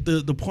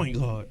 The point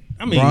guard.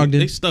 I mean, Brogdon?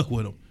 they stuck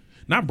with him.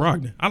 Not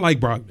Brogdon. I like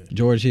Brogdon.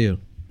 George Hill,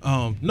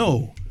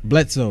 No,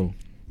 Bledsoe.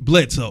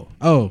 Bledsoe.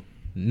 Oh,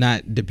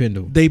 not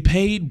dependable. They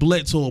paid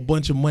Bledsoe a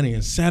bunch of money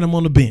and sat him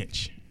on the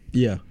bench.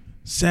 Yeah.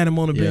 Sat him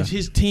on the bench. Yeah.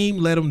 His team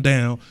let him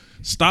down.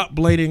 Stop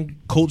blaming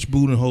Coach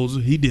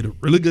Budenholzer. He did a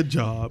really good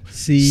job.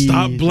 See,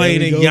 Stop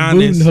blaming there we go,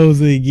 Giannis.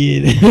 Budenholzer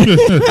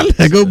again.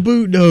 Let go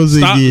Budenholzer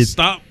again.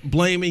 Stop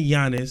blaming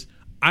Giannis.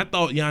 I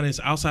thought Giannis,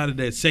 outside of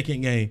that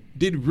second game,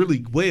 did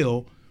really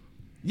well.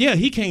 Yeah,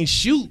 he can't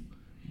shoot,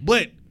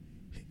 but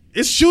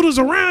it's shooters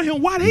around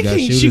him. Why they You got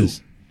can't shooters.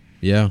 shoot?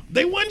 Yeah.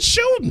 They wasn't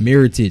shooting.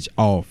 Mirotic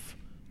off.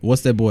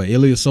 What's that boy?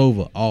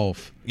 Ilyasova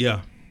off. Yeah.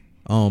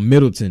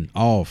 Middleton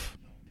off.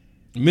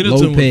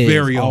 Middleton Lopez was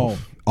very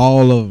off.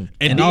 All of them.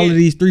 And And all then- of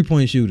these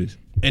 3-point shooters.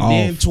 And off.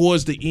 then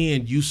towards the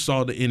end, you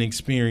saw the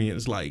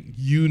inexperience. Like,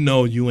 you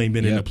know you ain't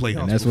been in the Yep.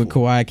 playoffs And that's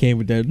before. when Kawhi came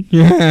with that.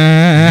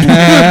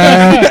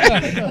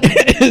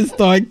 and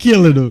started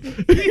killing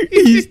him.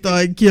 He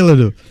started killing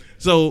him.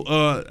 So,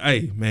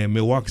 hey, man,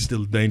 Milwaukee's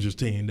still a dangerous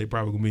team. They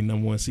probably going to be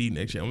number 1 seed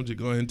next year. I'm going to just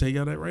go ahead and tell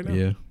y'all that right now.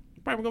 Yeah.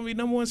 Probably going to be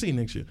number 1 seed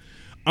next year.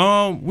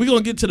 We're going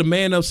to get to the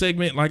Man Up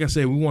segment. Like I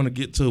said, we want to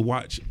get to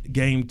watch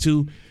Game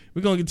 2.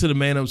 We're going to get to the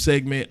Man Up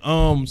segment.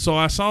 So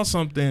I saw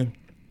something.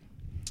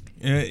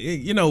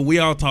 We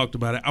all talked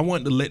about it. I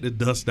wanted to let the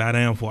dust die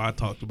down before I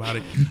talked about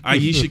it.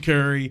 Ayesha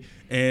Curry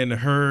and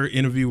her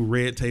interview with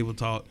Red Table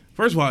Talk.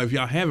 First of all, if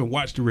y'all haven't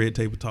watched the Red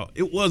Table Talk,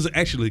 it was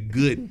actually a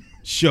good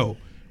show.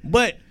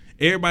 But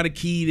everybody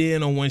keyed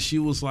in on when she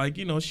was like,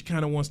 she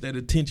kind of wants that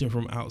attention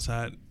from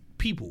outside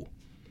people.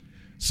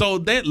 So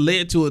that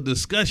led to a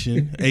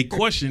discussion, a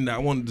question that I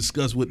want to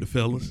discuss with the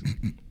fellas.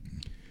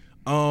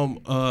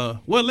 Well,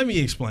 let me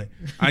explain.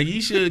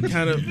 Ayesha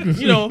kind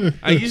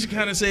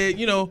of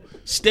said,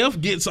 Steph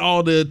gets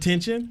all the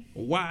attention.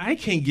 Why I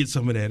can't get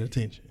some of that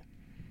attention?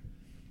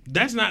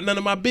 That's not none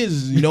of my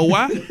business. You know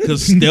why?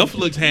 Because Steph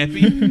looks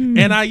happy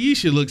and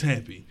Ayesha looks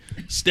happy.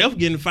 Steph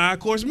getting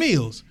 5-course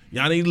meals.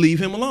 Y'all need to leave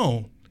him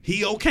alone.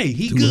 He okay.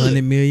 He good.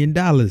 $200 million.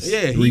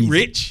 Yeah, he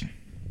rich.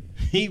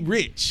 He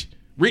rich.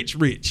 Rich.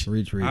 Rich.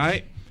 All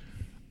right.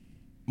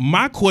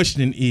 My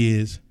question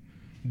is,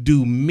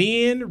 do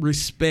men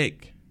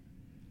respect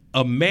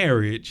a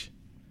marriage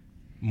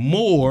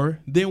more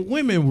than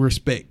women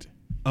respect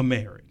a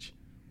marriage?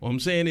 What I'm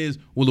saying is,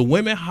 will the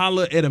women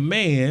holler at a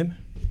man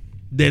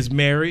that's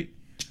married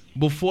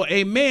before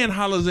a man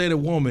hollers at a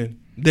woman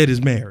that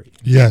is married?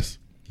 Yes,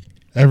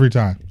 every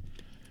time.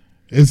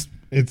 It's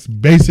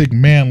basic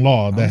man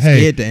law that I'm hey,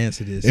 scared to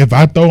answer this. if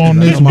I throw on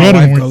I this know my wife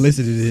wedding gonna ring,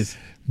 listen to this.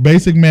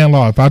 basic man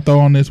law. If I throw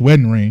on this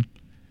wedding ring,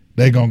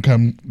 they gonna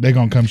come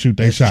shoot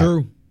their That's shot.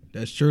 true.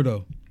 That's true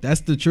though.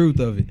 That's the truth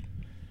of it.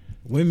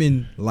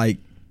 Women like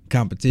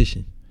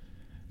competition.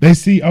 They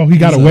see, he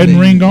got a So wedding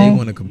ring They on.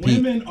 want to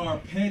compete. are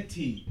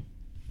petty.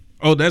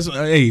 Oh, that's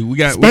we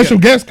got Special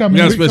guest coming. We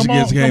got a Come special on-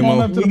 guest came come on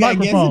on. up to the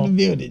microphone.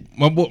 building.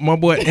 My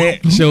boy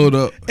Ant showed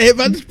up. Hey,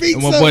 about to speak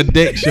And my boy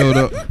Deck showed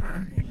up.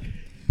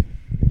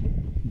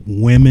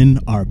 Women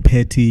are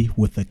petty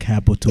with a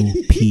capital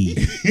P.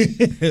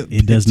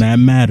 It does not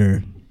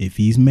matter if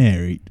he's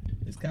married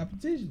It's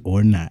competition.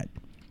 or not.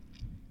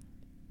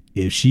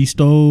 If she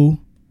stole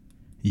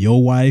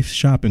your wife's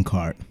shopping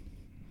cart,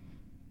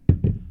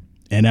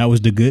 and that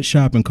was the good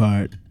shopping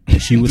cart,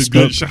 and she was The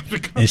good stuck, shopping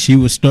cart. and she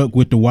was stuck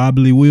with the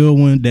wobbly wheel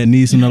one that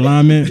needs an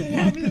alignment,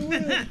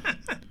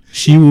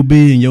 she will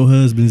be in your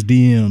husband's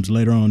DMs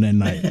later on that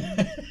night.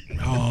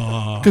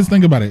 Because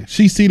think about it.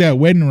 She see that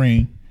wedding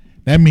ring.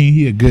 That mean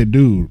he a good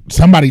dude.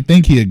 Somebody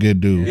think he a good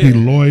dude. He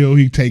loyal.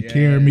 He take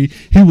care of me.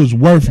 He was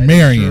worth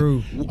marrying.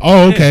 true.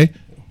 Oh, okay.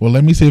 Well,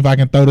 let me see if I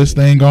can throw this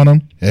thing on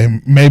him,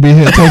 and maybe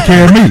he'll take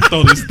care of me.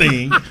 Throw this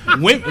thing.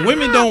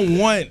 Women don't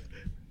want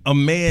a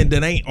man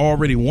that ain't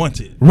already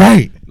wanted.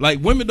 Right. Like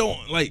women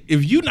don't like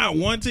if you not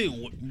wanted,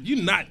 you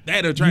not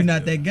that attractive. You're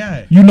not that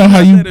guy. You know how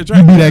you that be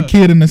attractive. that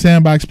kid in the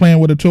sandbox playing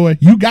with a toy?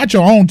 You got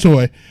your own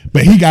toy,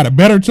 but he got a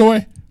better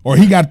toy, or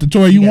he got the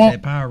toy you Got want.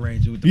 that Power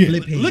Ranger with the Yeah.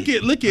 flip head.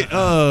 Look at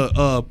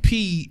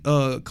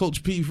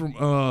Coach P from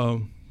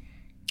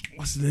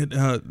what's that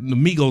the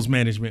Migos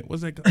management.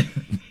 What's that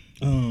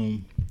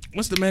called?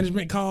 What's the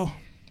management called?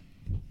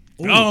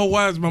 Oh,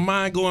 why is my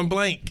mind going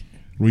blank?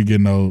 We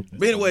getting old.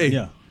 But anyway,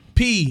 Yeah.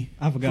 P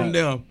I forgot. from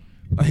them,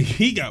 like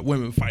he got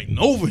women fighting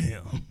over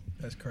him.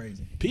 That's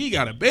crazy. P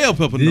got a bell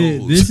pepper This,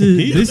 nose.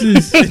 this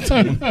is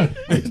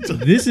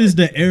this is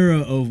the era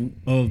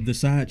of the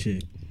side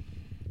chick.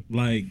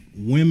 Like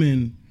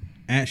women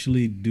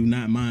actually do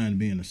not mind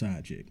being a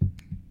side chick.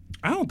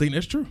 I don't think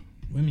that's true.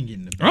 Women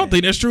getting the I don't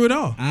think that's true at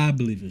all. I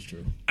believe it's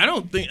true. I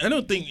don't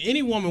think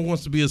any woman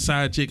wants to be a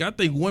side chick. I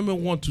think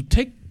women want to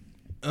take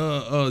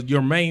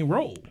your main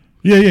role.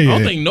 Yeah. I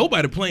don't think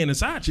nobody playing the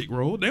side chick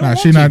role. They don't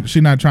Nah, want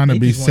she not trying to They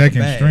be just want the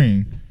second bag.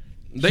 string.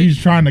 to.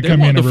 She's trying to they come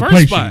want in and the first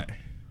replace spot.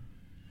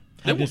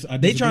 you.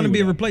 They trying to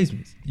be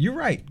replacements. You're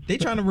right. They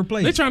trying to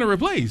replace. They trying to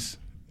replace.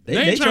 They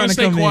They ain't trying to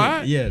stay come in-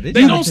 quiet. yeah, they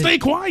trying don't to stay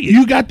take- quiet.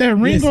 You got that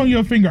ring Listen, on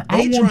your finger. I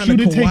They want trying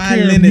you to take Kawhi care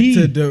of Leonard me.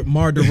 to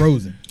DeMar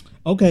DeRozan.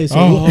 Okay, so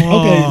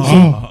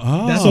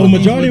That's so what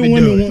majority of we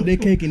women doing. want their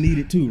cake and eat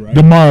it too, right?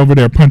 DeMar over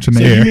there punching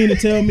So the you air. mean to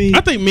tell me I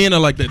think men are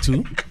like that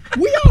too.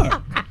 we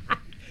are?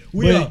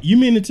 But you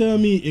mean to tell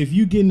me if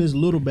you getting this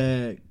little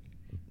bag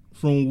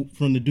from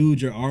the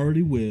dude you're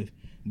already with,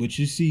 but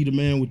you see the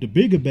man with the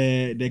bigger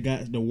bag that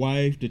got the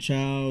wife, the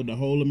child, the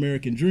whole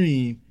American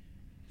dream,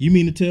 you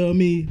mean to tell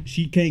me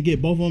she can't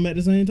get both of them at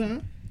the same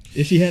time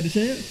if she had the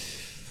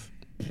chance?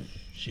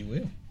 She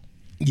will.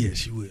 Yeah,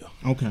 she will.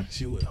 Okay.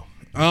 She will.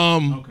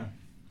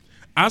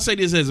 I'll say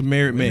this as a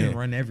married Women man.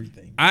 run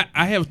everything.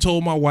 I have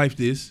told my wife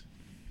this.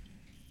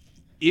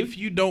 If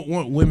you don't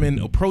want women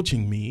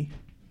approaching me,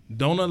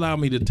 don't allow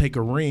me to take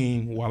a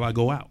ring while I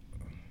go out.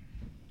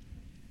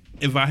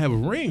 If I have a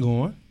ring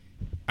on,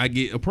 I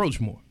get approached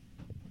more.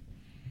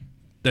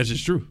 That's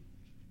just true.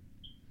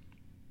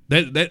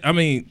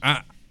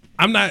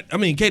 I'm not. I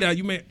mean, K-Dot,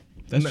 you may.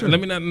 That's true. Let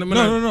me not. Let me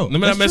No, not, no. Let me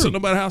That's not mess true. up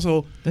nobody's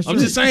household. That's I'm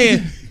true. just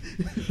saying.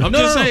 I'm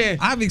just saying.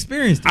 I've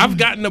experienced it. I've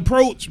gotten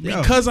approached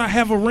Yo. because I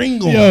have a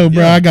ring on. Yo,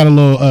 bro, I got a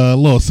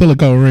little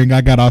silicone ring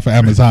I got off of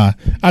Amazon.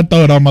 I throw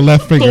it on my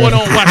left finger. Throw it on.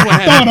 Watch what Throw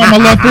it happens. on my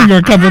left finger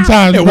a couple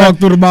times. and bro. walk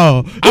through the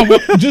mall.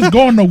 Just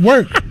going to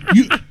work.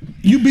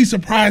 You'd be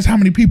surprised how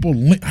many people,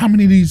 how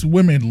many of these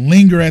women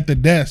linger at the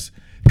desk.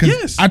 Because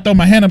Yes. I throw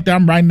my hand up there,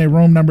 I'm writing their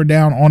room number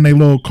down on their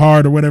little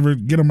card or whatever,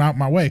 get them out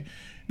my way.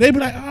 They be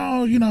like,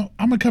 oh, I'm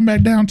going to come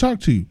back down and talk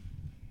to you.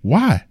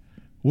 Why?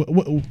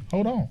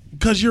 Hold on.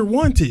 Because you're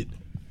wanted.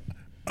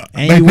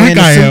 And They you wearing think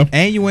a I suit. am.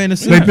 And you wearing a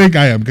suit. They think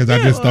I am because I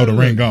just throw the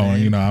look, ring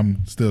on.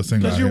 I'm still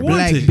single out 'Cause here. you're but-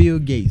 Black wanted. Bill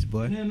Gates,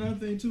 boy. And another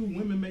thing too,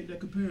 women make that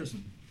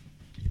comparison.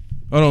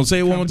 Hold on. Say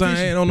it one more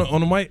time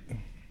on the mic.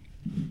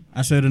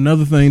 I said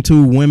another thing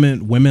too,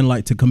 women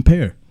like to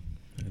compare.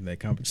 That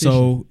competition.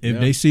 So if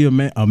they see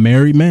a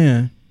married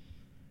man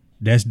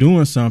that's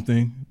doing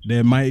something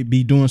that might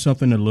be doing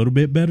something a little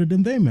bit better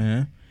than they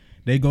man,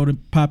 they go to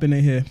pop in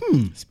their head.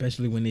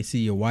 especially when they see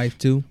your wife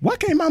too. Why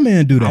can't my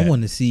man do that? I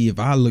want to see if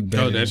I look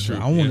better. Oh, that's than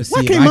her. true. I want to Yeah. see. Why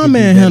if can't I my can do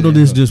man better handle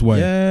than this her. way?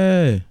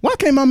 Yeah. Why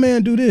can't my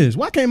man do this?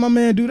 Why can't my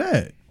man do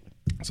that?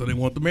 So they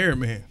want the married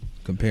man.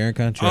 Compare and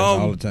contrast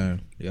all the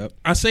time. Yep.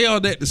 I say all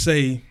that to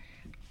say,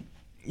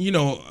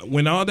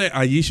 when all that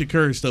Ayesha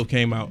Curry stuff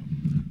came out,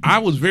 I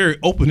was very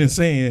open in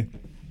saying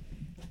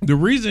the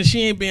reason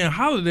she ain't being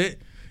hollered at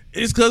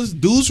is because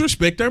dudes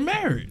respect their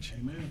marriage.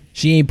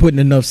 She ain't putting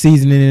enough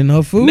seasoning in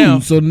her food, Now-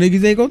 so the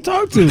niggas ain't gonna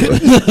talk to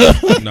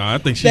her. No, I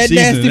think she's that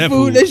seasoning nasty that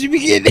food food. that she be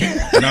getting.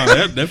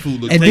 No, that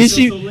food looks And then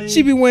tasty.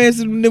 she be wearing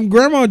some of them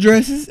grandma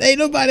dresses. Ain't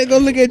nobody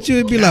gonna look at you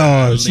and be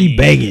like, oh, she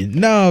banging.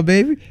 No,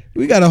 baby.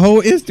 We got a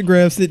whole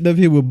Instagram sitting up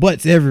here with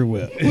butts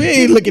everywhere. We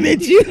ain't looking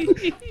at you.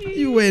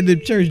 You wearing the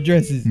church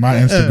dresses. My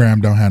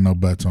Instagram don't have no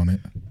butts on it.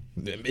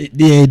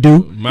 Yeah, it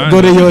do. Mine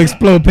Go to do. your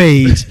explore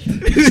page.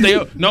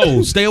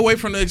 Stay away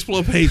from the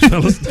explore page,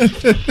 fellas.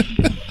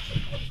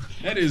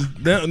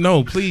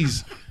 No,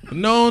 please.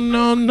 No.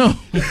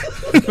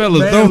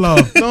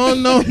 Fellas,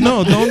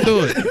 don't do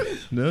it.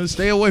 No,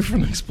 stay away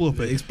from the explore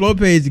page. Explore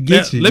page to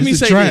get Now, you. let me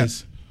It's a say trap.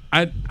 this.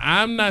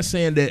 I'm not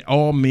saying that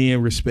all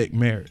men respect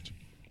marriage.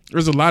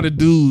 There's a lot of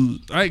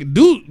dudes.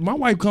 My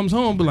wife comes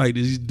home, but like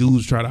these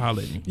dudes try to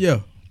holler at me. Yeah.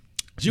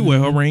 She wear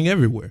her ring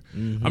everywhere.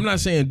 I'm not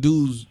saying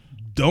dudes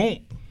don't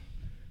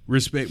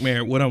respect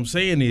marriage. What I'm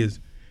saying is,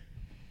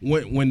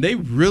 when they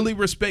really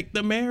respect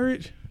the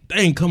marriage, they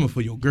ain't coming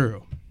for your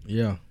girl.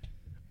 Yeah.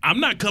 I'm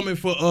not coming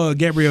for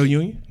Gabrielle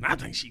Union. I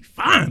think she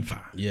fine.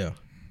 Yeah.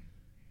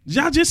 Did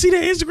y'all just see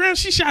that Instagram?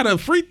 She shot a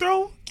free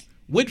throw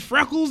with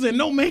freckles and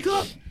no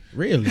makeup.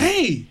 Really?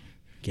 Hey,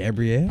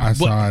 Gabrielle? I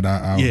saw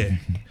it.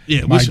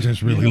 yeah. Mike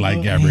just really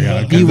like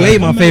Gabrielle. D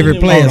Wade, my favorite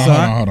player. So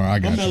Hold on. I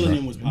got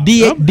you,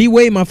 bro. D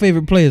Wade, my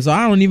favorite player. So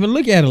I don't even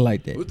look at her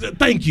like that.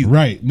 Thank you.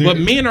 Right. But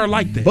men are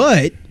like that.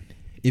 But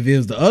if it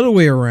was the other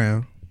way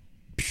around,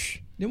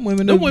 Them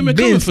women coming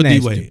been for D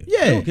snatched Wade. him. Yeah,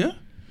 They don't care.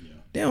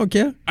 they don't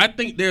care. I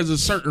think there's a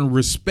certain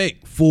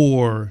respect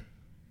for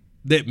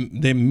that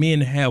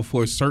men have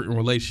for a certain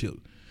relationship.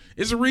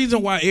 It's a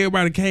reason why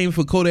everybody came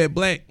for Kodak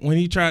Black when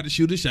he tried to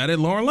shoot a shot at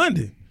Lauren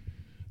London.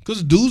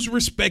 Because dudes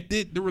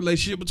respected the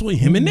relationship between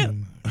him and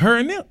them. Her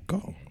and them.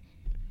 Go.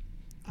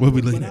 What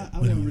we looking at? I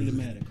wasn't really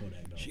mad at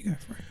Kodak though. She got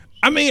friends.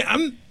 I mean,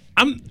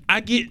 I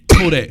get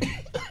Kodak.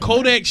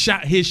 Kodak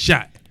shot his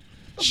shot.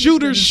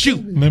 Shooters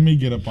shoot. Let me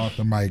get up off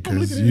the mic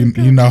because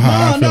you know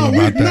how I feel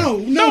about that.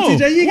 No,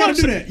 TJ, you ain't gotta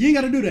do that. You ain't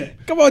gotta do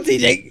that. Come on,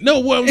 TJ. No,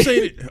 what I'm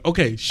saying.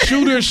 Okay,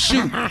 shooters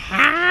shoot.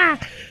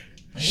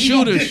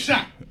 Shooters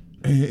shot.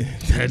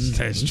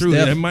 That's true.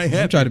 Steph, That might I'm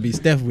happen. trying to be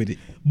Steph with it.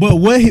 But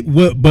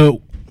but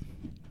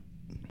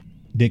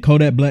did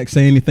Kodak Black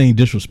say anything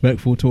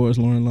disrespectful towards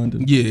Lauren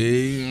London?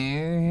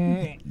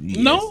 Yeah.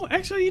 No,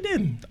 actually, he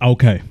didn't.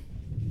 Okay.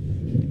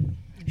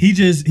 He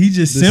just The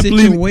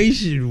simply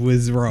situation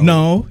was wrong.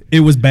 no. It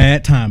was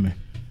bad timing.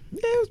 Yeah,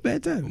 it was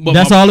bad time. But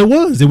That's all it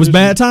was. It was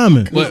bad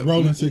timing. But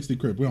Rolling 60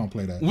 Crip. We don't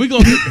play that. we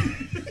gonna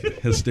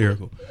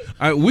hysterical.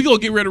 All right, we gonna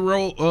get ready to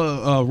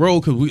roll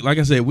because we, like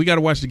I said, we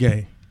gotta watch the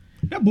game.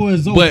 That boy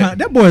is But- Zopound.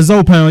 That boy is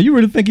Zopound. You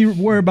really think he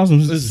worried about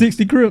some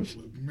 60 Crips?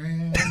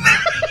 Man.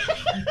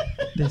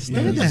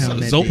 Stand down,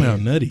 that Zopound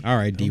thing. nutty. All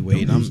right,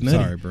 D-Wade. I'm Who's nutty?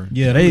 sorry, bro.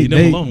 Yeah, Leave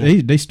them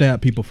alone. they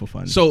stab people for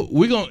fun. So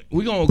we gonna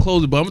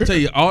close it, but I'm gonna tell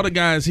you, all the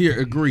guys here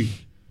agree.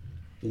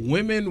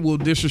 Women will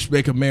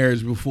disrespect a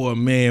marriage before a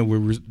man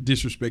will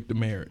disrespect the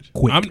marriage.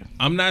 Quick.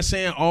 I'm not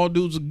saying all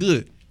dudes are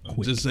good.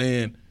 I'm just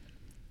saying.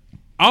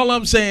 All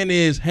I'm saying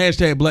is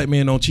hashtag black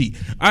men don't cheat.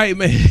 All right,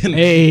 man.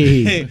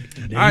 Hey, all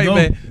right, go.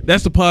 man.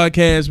 That's the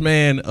podcast,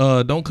 man.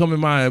 Don't come in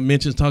my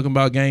mentions talking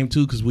about game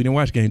 2 because we didn't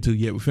watch game 2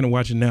 yet. We're finna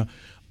watch it now.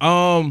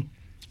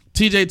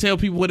 TJ, tell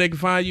people where they can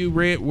find you.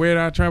 Red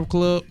Eye Travel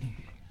Club.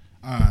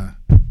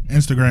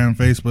 Instagram,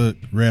 Facebook,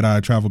 Red Eye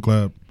Travel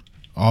Club,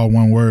 all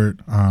one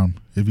word.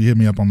 If you hit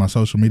me up on my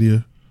social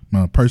media,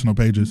 my personal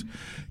pages,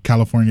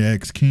 California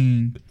X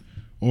King,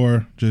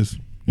 or just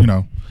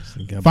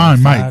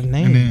find Mike, five and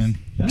names.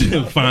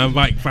 then Find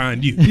Mike,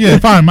 find you. yeah,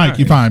 find Mike,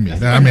 you find me.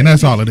 I mean,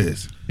 that's all it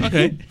is.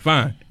 Okay,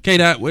 fine.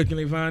 K-Dot, where can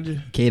they find you?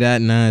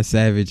 K.9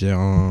 Savage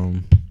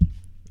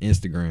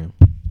Instagram.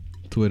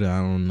 Twitter, I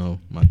don't know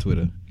my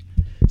Twitter.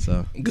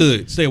 So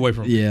Good. Stay away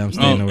from it. yeah, I'm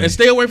staying away. And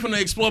stay away from the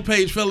Explore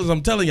page, fellas.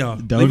 I'm telling y'all.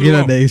 Don't Leave it get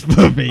alone. on the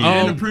explore page.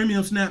 and the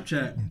premium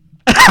Snapchat.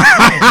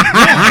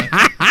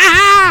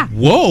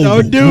 Whoa.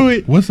 Don't do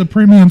it. What's a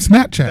premium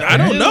Snapchat? I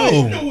don't You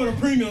know. know what a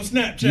premium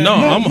Snapchat? No,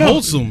 I'm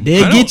wholesome.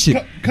 They'll I don't- get you.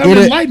 come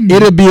enlighten me.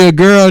 It'll be a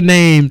girl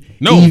named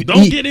No,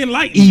 don't get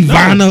enlightened.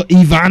 No.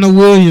 Ivana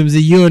Williams,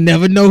 and you'll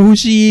never know who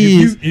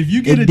she is. If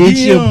you get and a then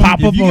DM, she'll pop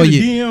if up you on get a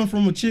you. DM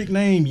from a chick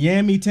named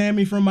Yammy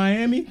Tammy from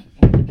Miami,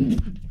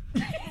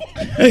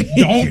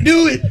 Don't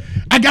do it.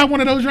 I got one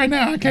of those right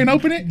now. I can't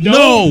open it.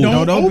 No.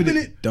 don't open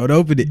it. Don't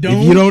open it. Don't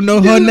if you don't know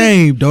her do it.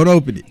 name, don't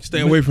open it.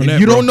 Stay away from If that.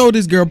 you bro. don't know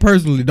this girl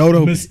personally, don't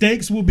open it.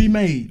 Mistakes will be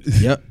made.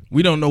 Yep.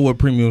 We don't know what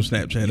premium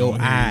Snapchat Your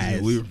is.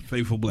 eyes We're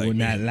faithful black will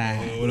men. not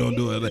lie. We don't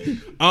do it.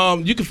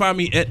 You can find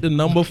me at the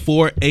number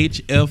 4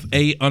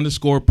 HFA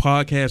 _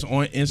 podcast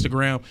on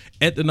Instagram,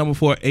 at the number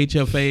 4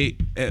 HFA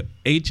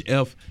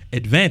HF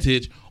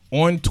Advantage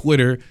on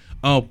Twitter.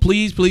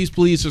 Please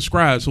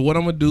subscribe. So what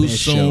I'm gonna do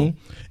soon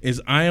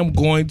is I am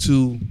going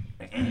to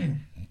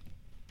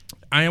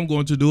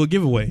do a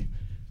giveaway.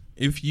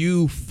 If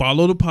you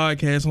follow the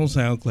podcast on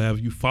SoundCloud,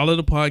 if you follow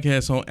the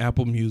podcast on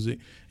Apple Music,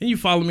 and you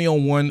follow me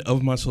on one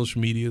of my social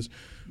medias,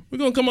 we're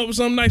gonna come up with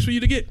something nice for you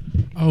to get.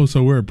 Oh,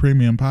 so we're a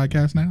premium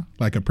podcast now,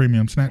 like a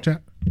premium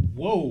Snapchat.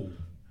 Whoa.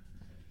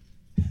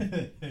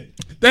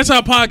 That's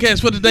our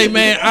podcast for today,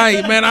 man. All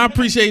right, man. I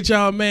appreciate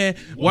y'all, man.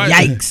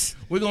 Yikes.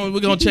 We're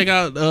gonna check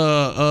out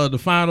the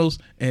finals,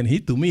 and he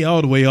threw me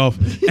all the way off.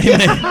 Hey,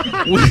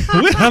 man,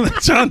 we'll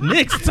let y'all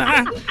next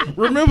time.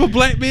 Remember,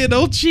 black men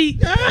don't cheat.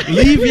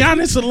 Leave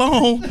Giannis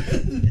alone.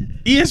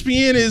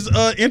 ESPN is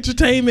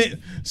entertainment.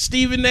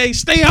 Stephen A.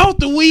 Stay off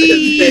the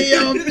weed. Stay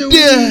off the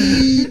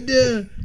weed.